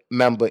member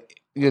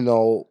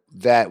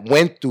that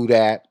went through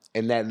that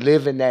and that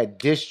live in that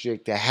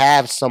district to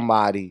have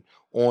somebody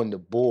on the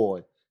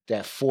board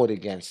that fought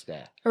against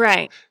that.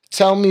 Right.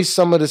 Tell me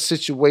some of the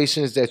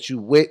situations that you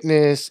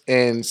witnessed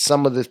and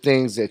some of the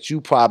things that you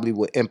probably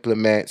would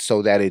implement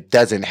so that it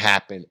doesn't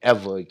happen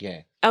ever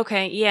again.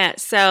 Okay, yeah.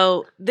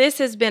 So this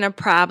has been a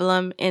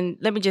problem, and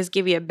let me just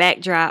give you a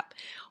backdrop.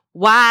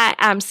 Why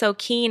I'm so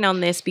keen on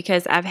this,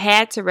 because I've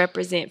had to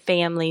represent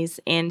families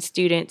and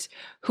students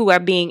who are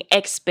being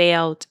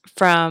expelled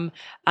from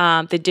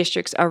the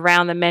districts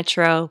around the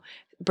metro,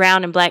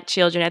 brown and black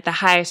children at the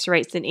highest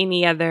rates than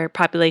any other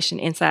population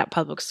inside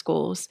public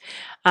schools.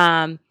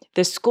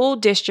 The school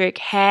district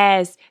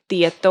has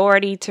the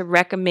authority to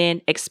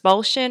recommend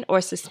expulsion or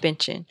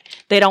suspension.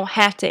 They don't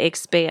have to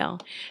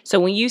expel. So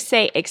when you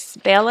say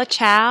expel a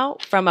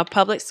child from a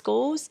public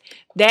schools,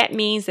 that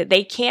means that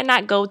they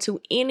cannot go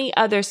to any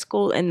other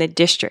school in the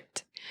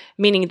district,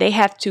 meaning they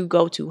have to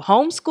go to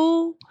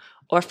homeschool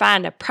or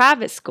find a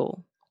private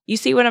school. You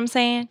see what I'm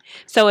saying?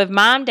 So if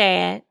mom,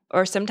 dad,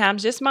 or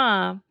sometimes just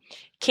mom,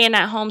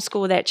 cannot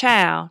homeschool that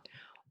child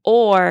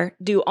or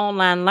do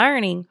online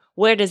learning,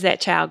 where does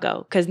that child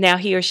go? Because now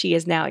he or she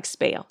is now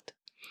expelled.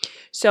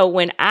 So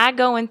when I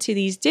go into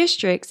these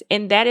districts,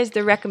 and that is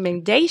the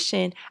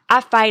recommendation,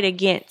 I fight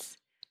against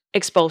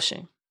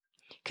expulsion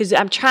because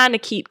I'm trying to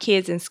keep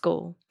kids in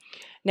school.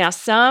 Now,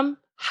 some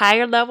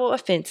higher level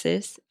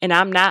offenses, and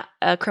I'm not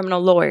a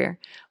criminal lawyer,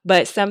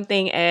 but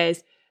something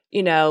as,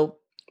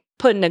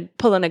 pulling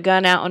a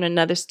gun out on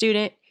another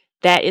student,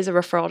 that is a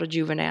referral to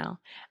juvenile.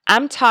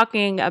 I'm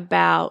talking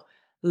about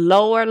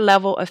lower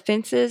level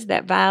offenses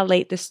that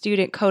violate the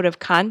student code of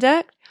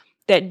conduct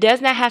that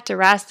does not have to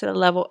rise to the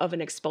level of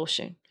an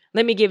expulsion.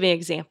 Let me give you an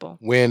example.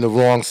 Wearing the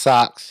wrong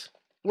socks.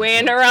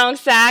 Wearing the wrong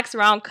socks,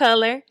 wrong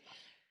color.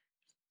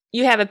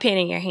 You have a pen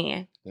in your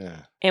hand. Yeah.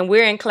 And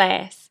we're in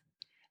class.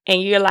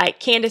 And you're like,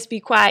 Candace, be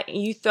quiet.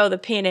 And you throw the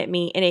pen at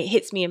me and it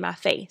hits me in my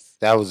face.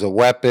 That was a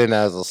weapon.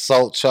 That was an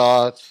assault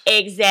charge.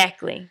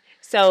 Exactly.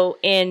 So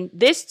in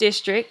this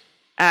district,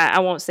 I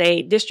won't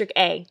say District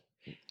A,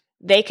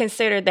 they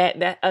consider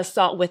that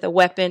assault with a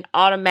weapon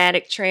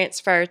automatic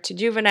transfer to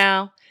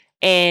juvenile,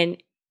 and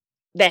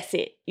that's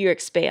it. You're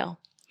expelled.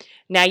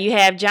 Now you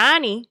have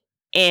Johnny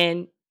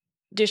in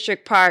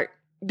District Part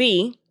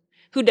B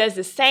who does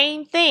the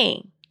same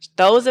thing.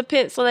 Throws a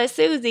pencil at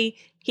Susie.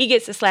 He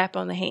gets a slap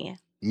on the hand.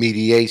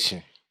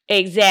 Mediation.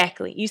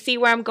 Exactly. You see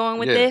where I'm going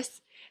with this?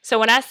 So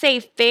when I say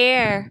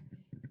fair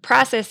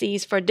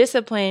processes for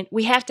discipline,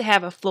 we have to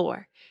have a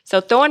floor. So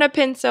throwing a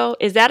pencil,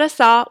 is that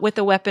assault with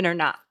a weapon or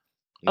not?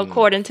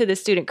 According to the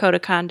student code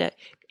of conduct.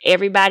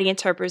 Everybody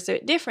interprets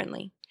it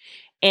differently.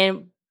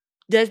 And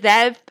does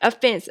that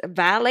offense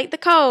violate the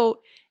code,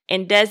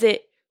 and does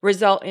it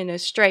result in a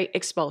straight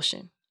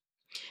expulsion?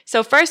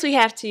 So first we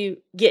have to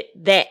get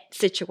that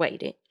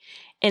situated.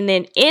 And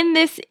then in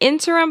this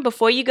interim,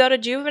 before you go to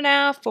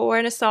juvenile for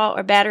an assault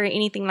or battery or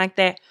anything like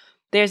that,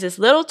 there's this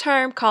little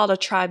term called a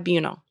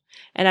tribunal.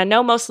 And I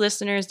know most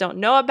listeners don't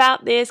know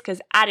about this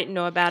because I didn't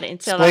know about it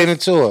until Explain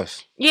it to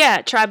us.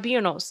 Yeah,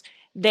 tribunals.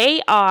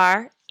 They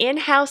are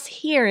in-house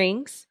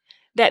hearings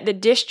that the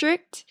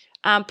district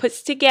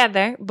puts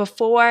together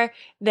before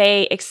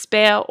they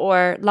expel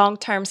or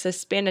long-term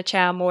suspend a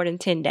child more than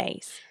 10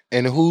 days.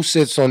 And who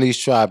sits on these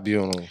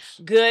tribunals?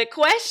 Good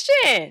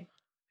question.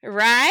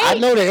 Right? I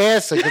know the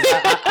answer because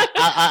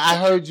I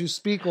heard you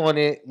speak on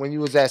it when you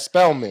was at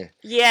Spelman.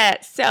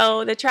 Yeah,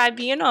 so the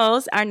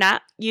tribunals are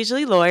not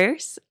usually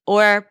lawyers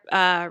or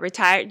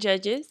retired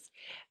judges.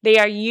 They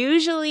are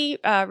usually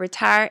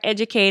retired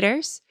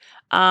educators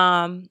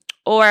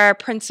or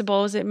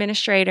principals,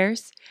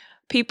 administrators,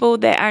 people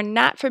that are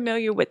not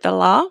familiar with the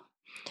law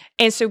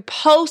and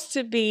supposed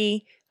to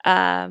be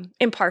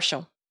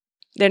impartial.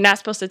 They're not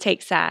supposed to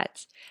take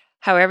sides.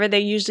 However, they're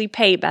usually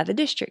paid by the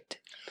district.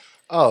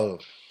 Oh.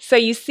 So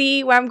you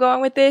see where I'm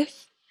going with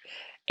this?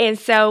 And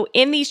so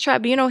in these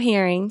tribunal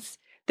hearings,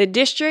 the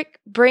district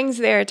brings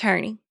their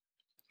attorney.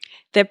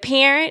 The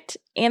parent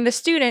and the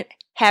student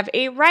have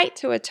a right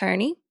to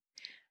attorney,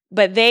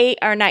 but they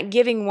are not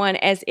giving one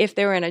as if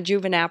they were in a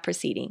juvenile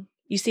proceeding.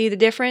 You see the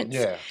difference?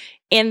 Yeah.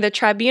 In the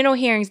tribunal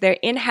hearings, they're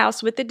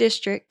in-house with the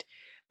district.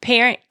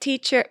 Parent,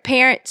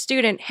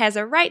 student has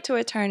a right to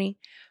attorney.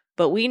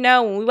 But we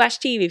know when we watch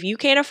TV, if you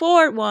can't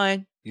afford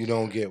one, you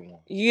don't get one.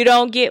 You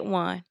don't get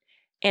one.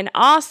 And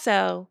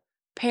also,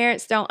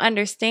 parents don't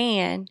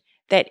understand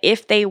that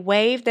if they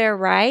waive their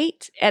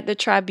right at the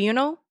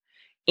tribunal,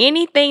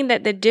 anything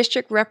that the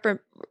district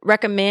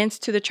recommends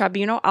to the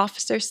tribunal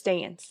officer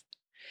stands.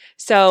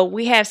 So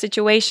we have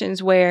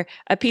situations where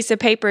a piece of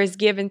paper is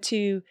given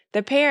to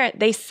the parent,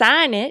 they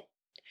sign it,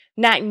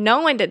 not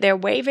knowing that they're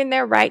waiving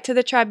their right to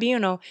the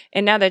tribunal,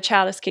 and now their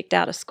child is kicked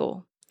out of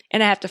school.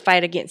 And I have to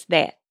fight against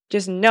that.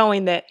 Just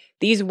knowing that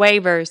these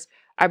waivers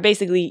are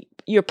basically,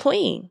 you're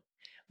pleading,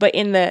 but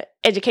in the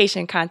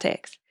education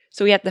context.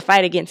 So we have to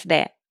fight against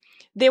that.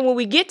 Then when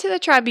we get to the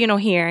tribunal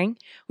hearing,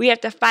 we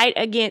have to fight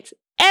against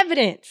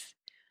evidence.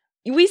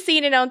 We've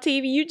seen it on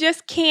TV. You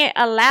just can't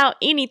allow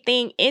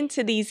anything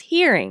into these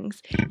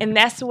hearings. And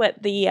that's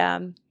what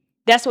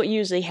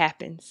usually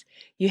happens.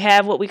 You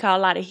have what we call a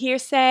lot of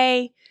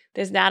hearsay.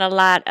 There's not a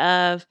lot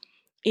of,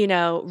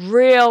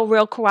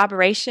 real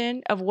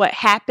corroboration of what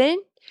happened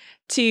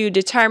to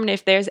determine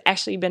if there's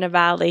actually been a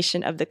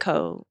violation of the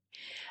code.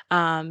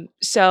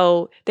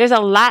 So there's a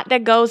lot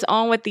that goes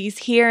on with these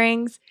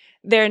hearings.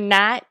 They're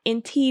not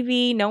in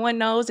TV. No one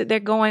knows that they're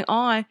going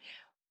on.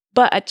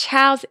 But a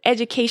child's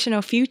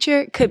educational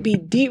future could be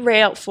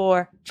derailed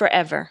for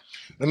forever.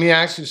 Let me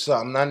ask you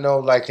something. I know,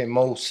 like in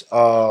most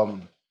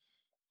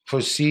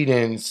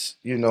proceedings,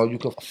 you know, you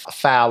can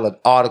file an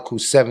Article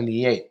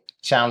 78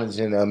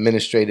 challenging an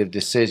administrative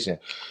decision.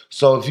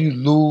 So if you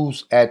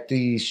lose at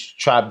these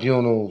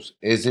tribunals,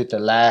 is it the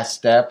last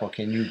step, or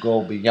can you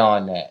go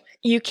beyond that?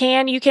 You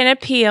can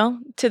appeal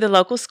to the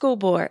local school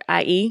board,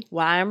 i.e.,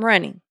 why I'm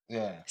running.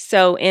 Yeah.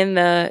 So in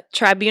the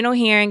tribunal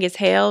hearing is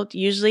held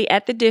usually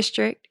at the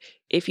district.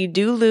 If you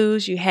do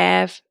lose, you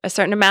have a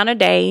certain amount of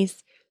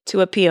days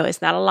to appeal.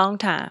 It's not a long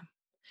time.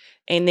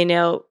 And then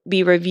it'll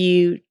be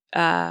reviewed,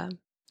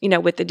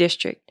 with the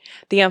district.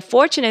 The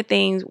unfortunate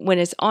thing when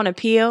it's on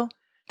appeal,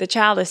 the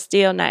child is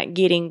still not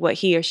getting what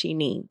he or she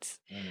needs.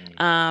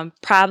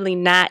 Probably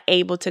not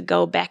able to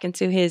go back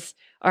into his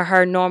or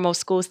her normal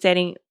school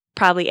setting,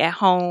 probably at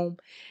home.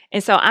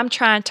 And so I'm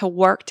trying to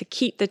work to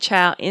keep the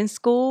child in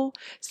school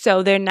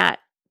so they're not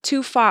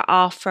too far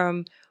off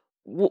from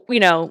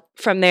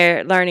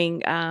their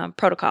learning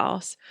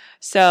protocols.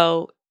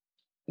 So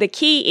the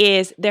key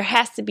is there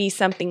has to be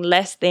something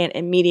less than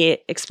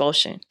immediate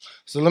expulsion.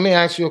 So let me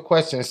ask you a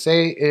question.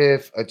 Say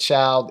if a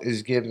child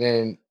is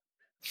given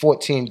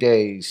 14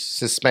 days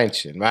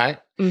suspension, right?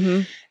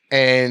 Mm-hmm.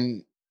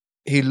 And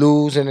he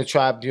loses in the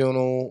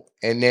tribunal,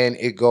 and then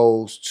it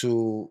goes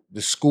to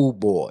the school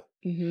board.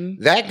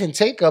 Mm-hmm. That can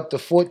take up to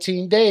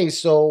 14 days.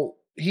 So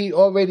he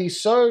already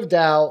served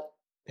out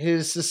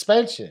his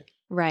suspension.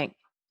 Right.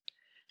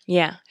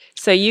 Yeah.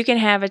 So you can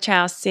have a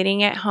child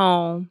sitting at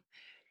home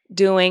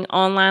doing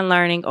online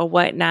learning or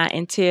whatnot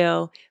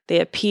until the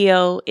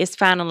appeal is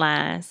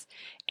finalized.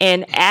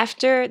 And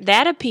after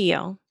that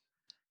appeal,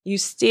 you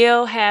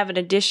still have an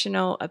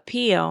additional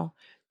appeal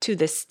to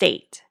the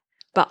state.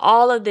 But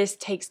all of this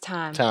takes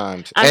time.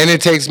 And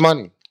it takes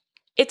money.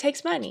 It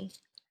takes money.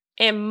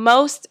 And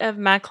most of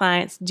my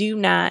clients do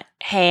not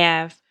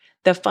have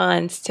the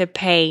funds to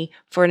pay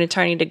for an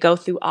attorney to go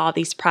through all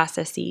these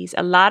processes.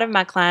 A lot of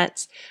my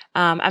clients,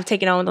 I've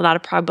taken on a lot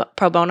of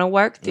pro bono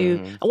work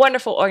through a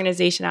wonderful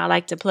organization I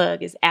like to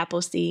plug is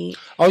Appleseed.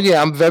 Oh,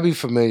 yeah, I'm very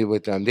familiar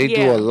with them. They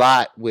do a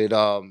lot with,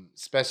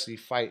 especially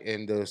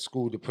fighting the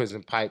school to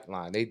prison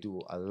pipeline. They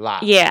do a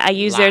lot. Yeah, I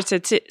use their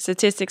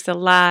statistics a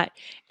lot.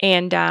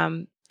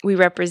 And we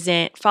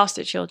represent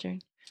foster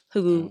children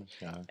who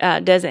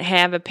doesn't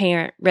have a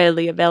parent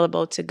readily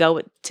available to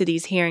go to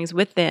these hearings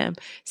with them.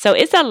 So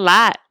it's a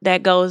lot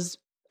that goes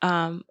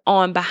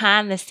on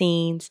behind the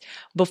scenes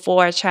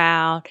before a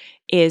child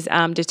is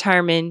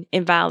determined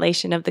in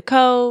violation of the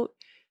code,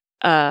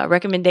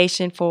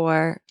 recommendation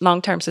for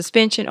long-term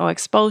suspension or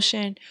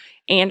expulsion,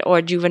 and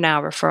or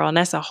juvenile referral. And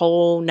that's a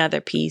whole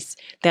nother piece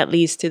that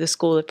leads to the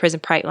school to prison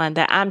pipeline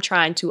that I'm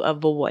trying to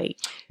avoid.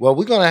 Well,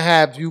 we're going to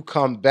have you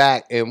come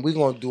back and we're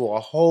going to do a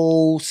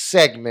whole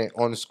segment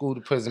on the school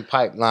to prison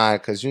pipeline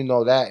because, you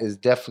know, that is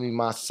definitely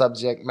my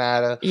subject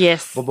matter.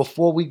 Yes. But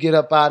before we get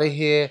up out of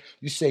here,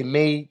 you say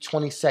May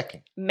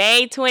 22nd.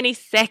 May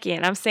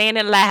 22nd. I'm saying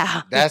it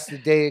loud. That's the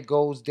day it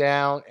goes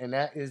down, and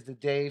that is the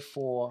day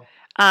for...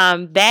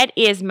 That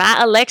is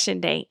my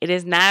election day. It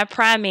is not a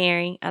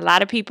primary. A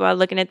lot of people are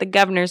looking at the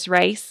governor's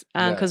race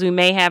because we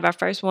may have our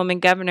first woman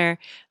governor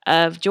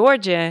of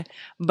Georgia.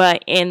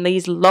 But in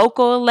these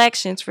local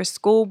elections for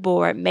school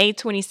board, May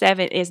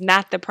 27th is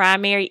not the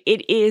primary.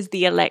 It is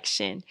the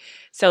election.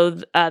 So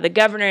the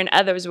governor and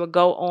others will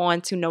go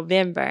on to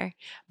November,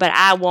 but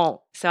I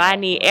won't. So I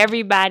need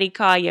everybody,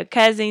 call your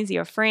cousins,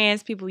 your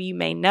friends, people you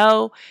may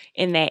know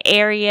in that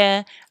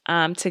area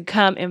to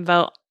come and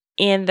vote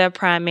in the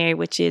primary,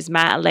 which is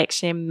my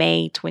election,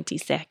 May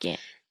 22nd.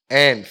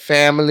 And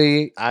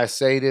family, I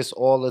say this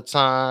all the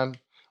time,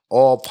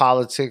 all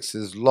politics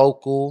is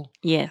local.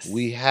 Yes.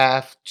 We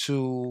have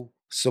to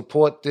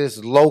support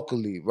this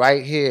locally,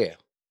 right here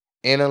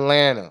in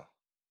Atlanta,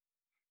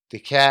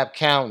 DeKalb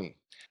County.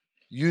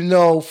 You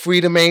know,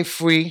 freedom ain't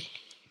free,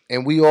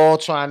 and we all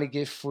trying to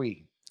get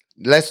free.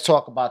 Let's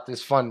talk about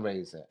this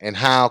fundraiser and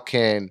how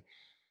can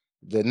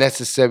the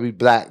Necessary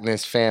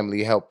Blackness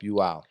family help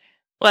you out.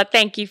 Well,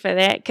 thank you for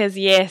that. Because,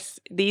 yes,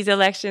 these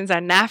elections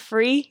are not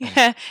free.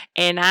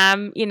 And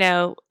I'm,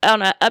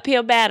 on an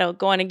uphill battle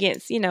going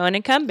against, an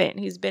incumbent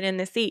who's been in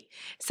the seat.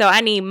 So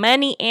I need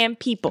money and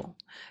people.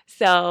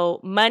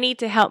 So money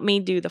to help me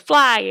do the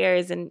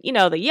flyers and,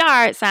 the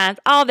yard signs,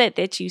 all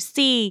that you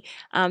see.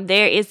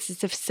 There is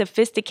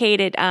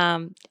sophisticated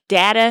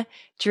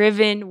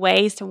data-driven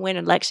ways to win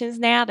elections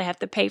now. They have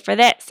to pay for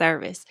that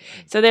service.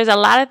 So there's a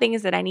lot of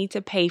things that I need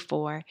to pay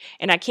for,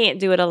 and I can't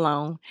do it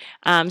alone.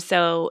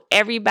 So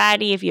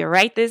everybody, if you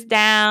write this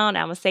down,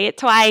 I'm going to say it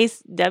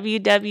twice,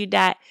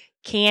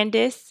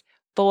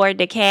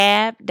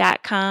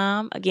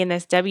 www.CandiceForDeKalb.com. Again,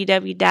 that's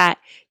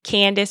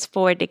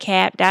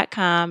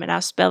www.CandiceForDeKalb.com, and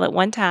I'll spell it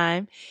one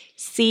time.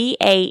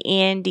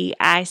 CANDICE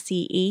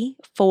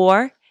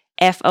for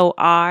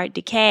FOR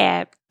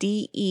DeKalb,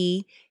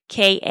 DEKALB,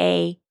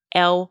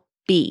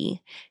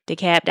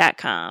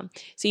 DeKalb.com.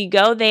 So you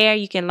go there,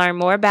 you can learn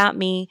more about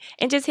me,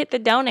 and just hit the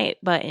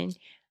donate button.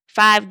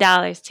 $5,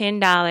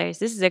 $10.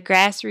 This is a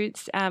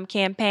grassroots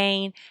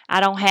campaign. I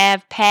don't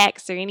have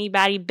PACs or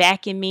anybody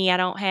backing me. I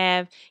don't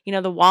have,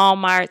 the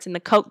Walmarts and the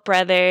Koch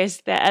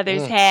brothers that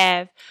others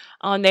have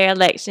on their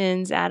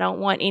elections. I don't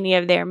want any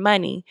of their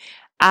money.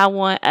 I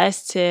want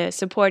us to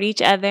support each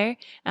other.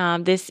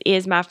 This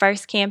is my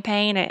first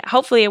campaign. And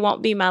hopefully it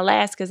won't be my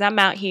last because I'm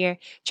out here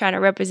trying to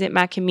represent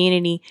my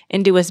community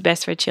and do what's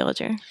best for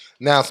children.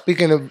 Now,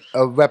 speaking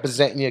of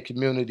representing your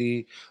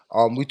community,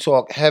 we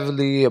talk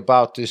heavily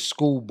about this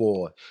school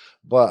board.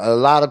 But a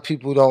lot of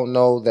people don't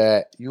know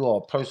that you are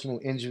a personal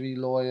injury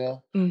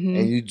lawyer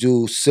and you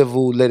do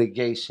civil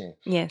litigation.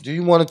 Yes. Do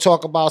you want to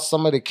talk about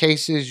some of the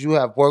cases you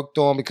have worked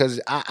on?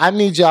 Because I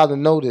need y'all to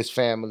know this,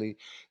 family.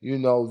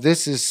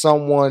 This is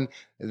someone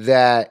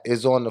that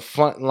is on the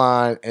front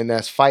line and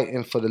that's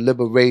fighting for the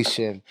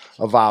liberation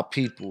of our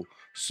people.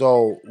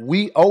 So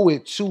we owe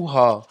it to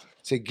her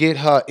to get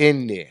her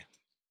in there.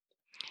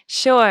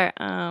 Sure.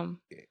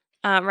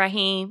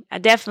 Raheem, I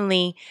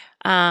definitely,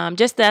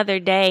 just the other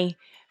day,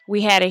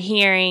 we had a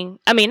hearing.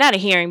 I mean, not a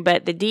hearing,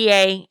 but the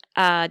DA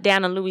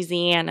down in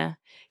Louisiana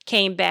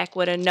came back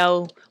with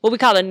what we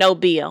call a no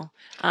bill,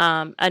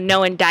 a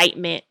no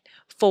indictment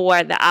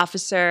for the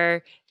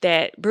officer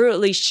that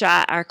brutally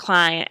shot our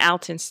client,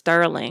 Alton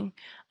Sterling.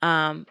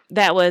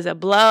 That was a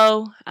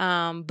blow,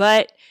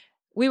 but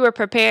we were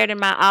prepared in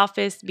my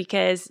office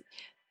because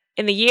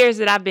in the years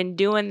that I've been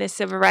doing this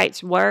civil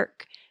rights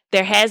work,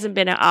 there hasn't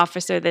been an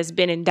officer that's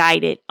been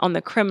indicted on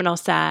the criminal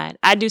side.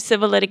 I do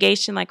civil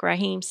litigation, like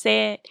Raheem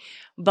said,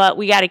 but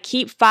we got to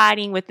keep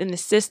fighting within the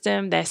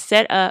system that's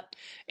set up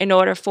in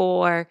order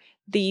for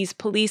these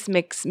police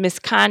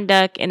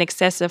misconduct and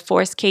excessive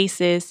force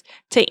cases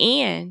to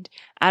end.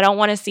 I don't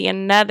want to see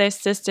another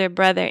sister,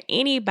 brother,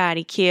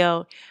 anybody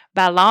killed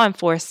by law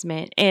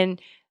enforcement.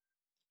 And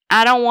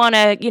I don't want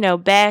to,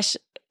 bash,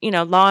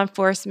 law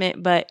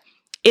enforcement, but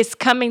it's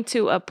coming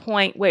to a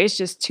point where it's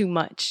just too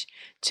much.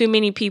 Too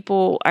many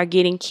people are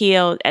getting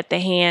killed at the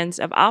hands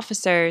of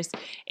officers,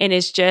 and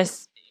it's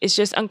just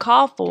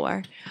uncalled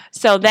for.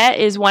 So that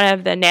is one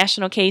of the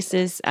national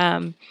cases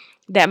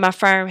that my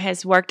firm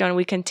has worked on.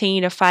 We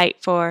continue to fight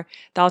for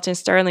the Alton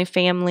Sterling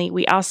family.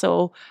 We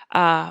also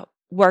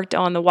worked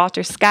on the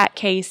Walter Scott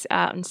case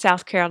out in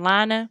South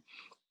Carolina.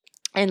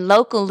 And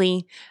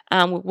locally,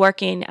 we're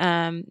working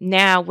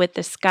now with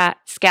the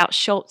Scout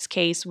Schultz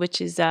case, which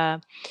is a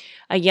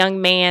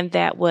young man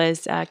that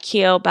was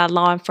killed by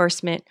law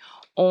enforcement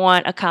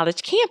on a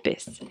college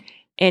campus.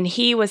 And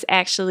he was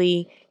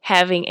actually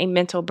having a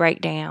mental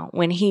breakdown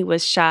when he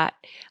was shot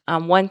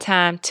one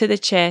time to the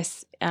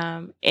chest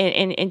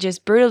and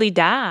just brutally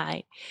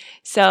died.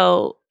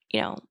 So,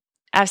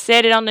 I've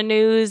said it on the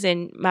news,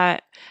 and my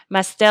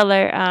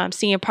stellar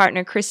senior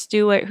partner, Chris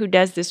Stewart, who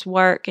does this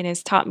work and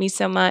has taught me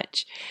so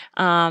much,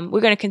 we're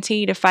going to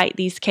continue to fight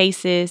these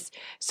cases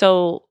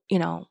so,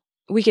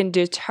 we can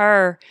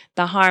deter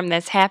the harm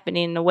that's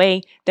happening. The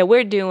way that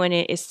we're doing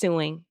it is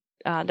suing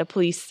the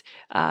police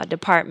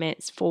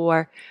departments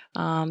for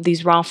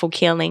these wrongful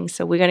killings.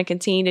 So we're going to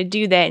continue to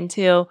do that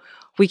until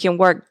we can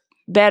work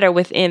better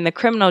within the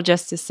criminal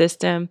justice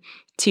system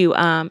to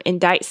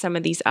indict some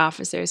of these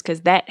officers,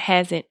 because that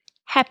hasn't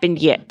happened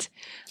yet.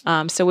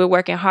 So we're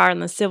working hard on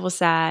the civil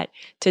side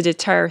to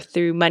deter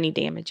through money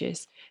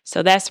damages.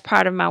 So that's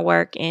part of my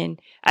work. And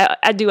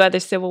I do other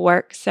civil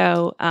work.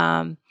 So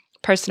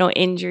personal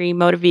injury,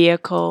 motor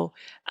vehicle,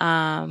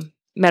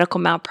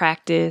 medical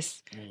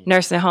malpractice,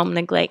 nursing home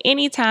neglect.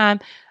 Anytime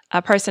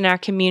a person in our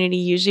community,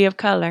 usually of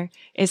color,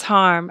 is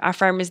harmed, our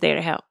firm is there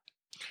to help.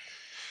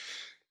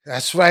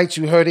 That's right.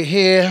 You heard it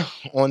here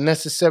on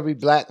Necessary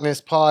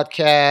Blackness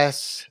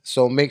Podcast.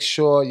 So make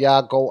sure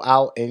y'all go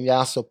out and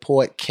y'all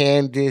support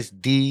Candace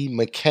D.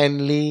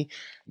 McKinley.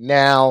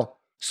 Now,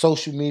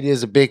 social media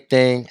is a big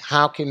thing.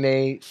 How can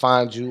they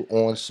find you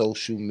on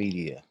social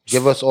media?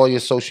 Give us all your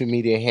social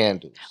media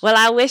handles. Well,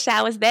 I wish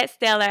I was that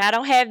stellar. I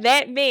don't have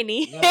that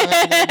many.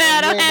 I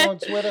don't have on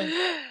Twitter?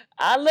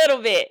 A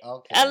little bit.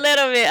 Okay. A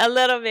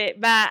little bit.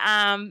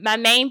 My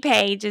main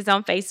page is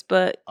on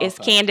Facebook. It's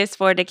Candace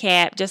for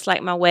DeKalb, just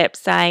like my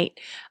website.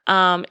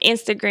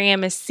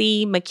 Instagram is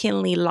C.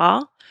 McKinley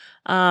Law.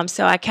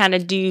 So I kind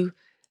of do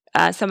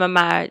some of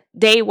my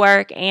day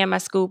work and my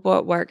school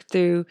board work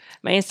through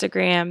my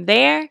Instagram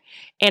there.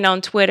 And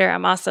on Twitter,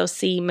 I'm also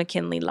C.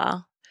 McKinley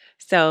Law.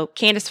 So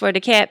Candace for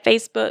DeKalb,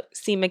 Facebook,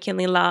 C.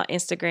 McKinley Law,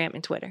 Instagram,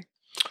 and Twitter.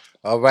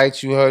 All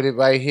right, you heard it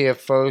right here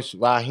first.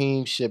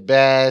 Raheem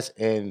Shabazz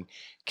and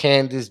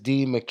Candace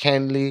D.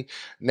 McKinley.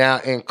 Now,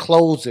 in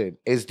closing,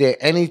 is there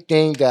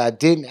anything that I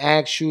didn't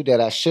ask you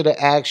that I should have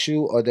asked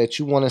you, or that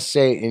you want to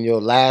say in your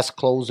last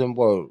closing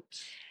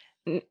words?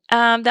 The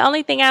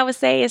only thing I would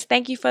say is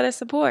thank you for the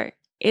support.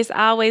 It's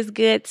always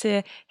good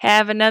to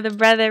have another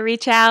brother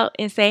reach out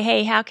and say,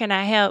 hey, how can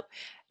I help?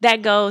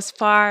 That goes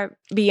far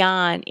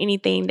beyond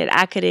anything that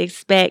I could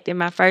expect in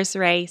my first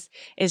race.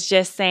 It's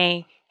just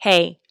saying,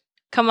 hey,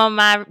 come on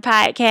my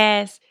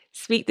podcast,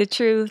 speak the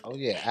truth. Oh,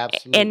 yeah,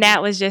 absolutely. And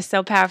that was just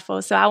so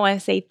powerful. So I want to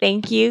say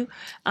thank you.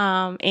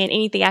 And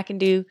anything I can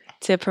do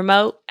to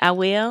promote, I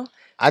will.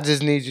 I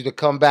just need you to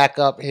come back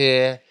up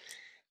here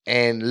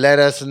and let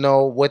us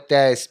know what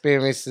that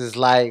experience is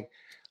like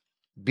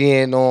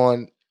being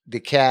on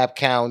DeKalb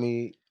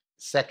County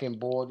second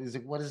board.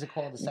 What is it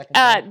called? The second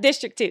board?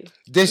 District 2.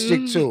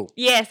 District 2.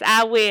 Yes,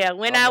 I will.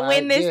 When I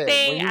win this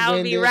thing,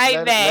 I'll be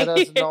right back. Let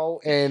us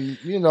know, and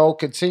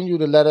continue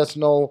to let us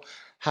know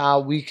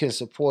how we can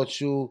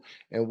support you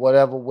in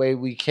whatever way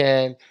we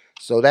can.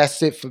 So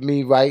that's it for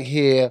me right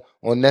here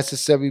on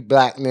Necessary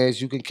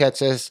Blackness. You can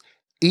catch us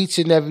each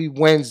and every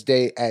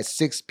Wednesday at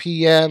 6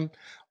 p.m.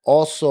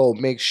 Also,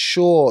 make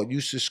sure you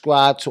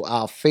subscribe to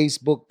our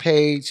Facebook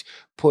page.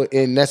 Put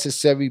in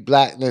Necessary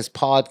Blackness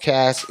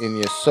Podcast in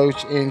your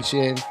search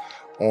engine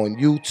on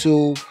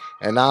YouTube.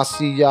 And I'll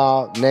see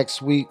y'all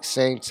next week,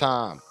 same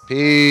time.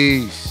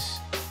 Peace.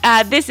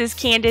 This is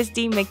Candace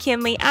D.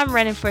 McKinley. I'm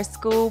running for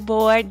school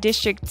board,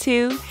 District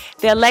 2.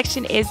 The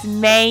election is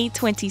May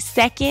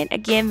 22nd.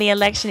 Again, the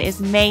election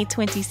is May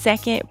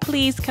 22nd.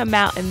 Please come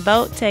out and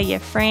vote. Tell your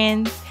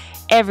friends,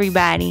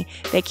 everybody,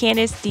 that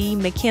Candace D.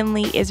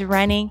 McKinley is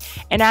running,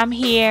 and I'm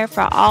here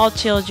for all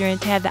children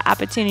to have the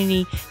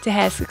opportunity to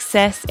have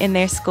success in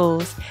their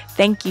schools.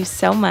 Thank you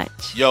so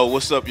much. Yo,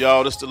 what's up,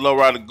 y'all? This is the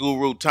Lowrider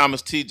Guru,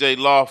 Thomas T.J.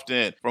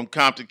 Lofton from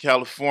Compton,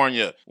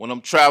 California. When I'm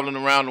traveling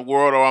around the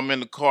world or I'm in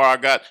the car, I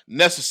got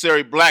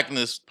Necessary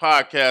Blackness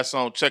podcast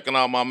on, checking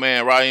out my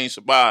man, Raheem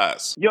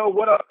Shabazz. Yo,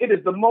 what up? It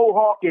is the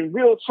Mohawk and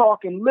Real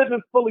Talk and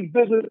Living Fully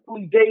Business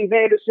Fully Dave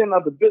Anderson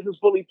of the Business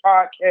Fully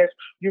podcast.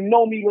 You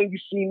know me when you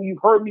see me. You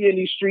heard me in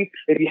these streets.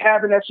 If you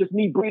haven't, that's just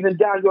me breathing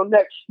down your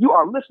neck. You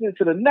are listening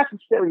to the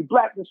Necessary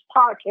Blackness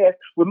podcast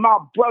with my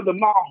brother,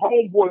 my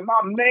homeboy,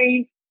 my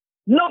main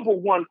number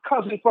one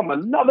cousin from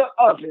another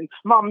oven,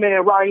 my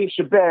man Raheem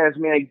Shabazz,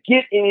 man.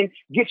 Get in,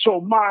 get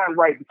your mind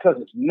right, because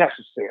it's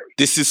necessary.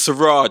 This is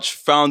Siraj,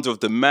 founder of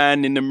the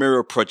Man in the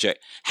Mirror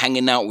Project,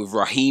 hanging out with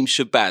Raheem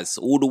Shabazz,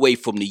 all the way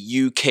from the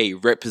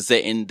UK,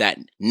 representing that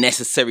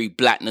Necessary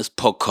Blackness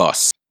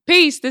podcast.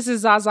 Peace, this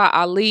is Zaza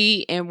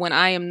Ali, and when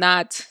I am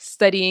not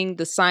studying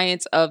the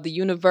science of the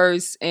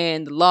universe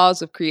and the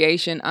laws of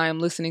creation, I am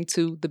listening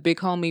to the big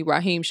homie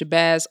Raheem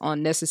Shabazz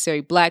on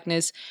Necessary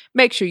Blackness.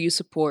 Make sure you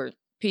support.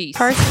 Peace.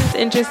 Persons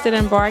interested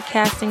in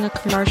broadcasting a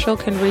commercial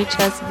can reach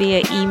us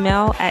via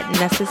email at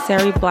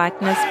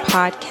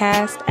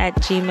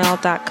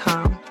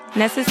necessaryblacknesspodcast@gmail.com.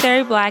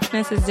 Necessary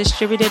Blackness is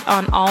distributed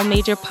on all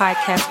major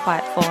podcast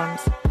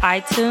platforms: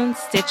 iTunes,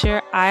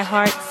 Stitcher,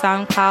 iHeart,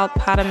 SoundCloud,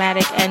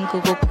 Podomatic, and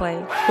Google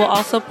Play. We'll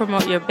also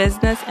promote your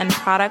business and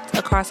product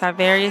across our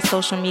various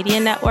social media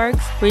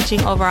networks,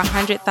 reaching over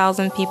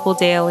 100,000 people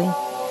daily.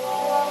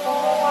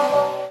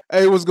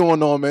 Hey, what's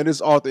going on, man? This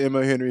is Arthur M.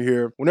 Henry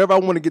here. Whenever I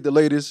want to get the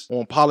latest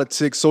on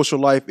politics, social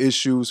life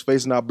issues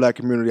facing our black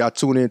community, I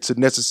tune in to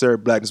Necessary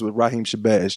Blackness with Raheem Shabazz.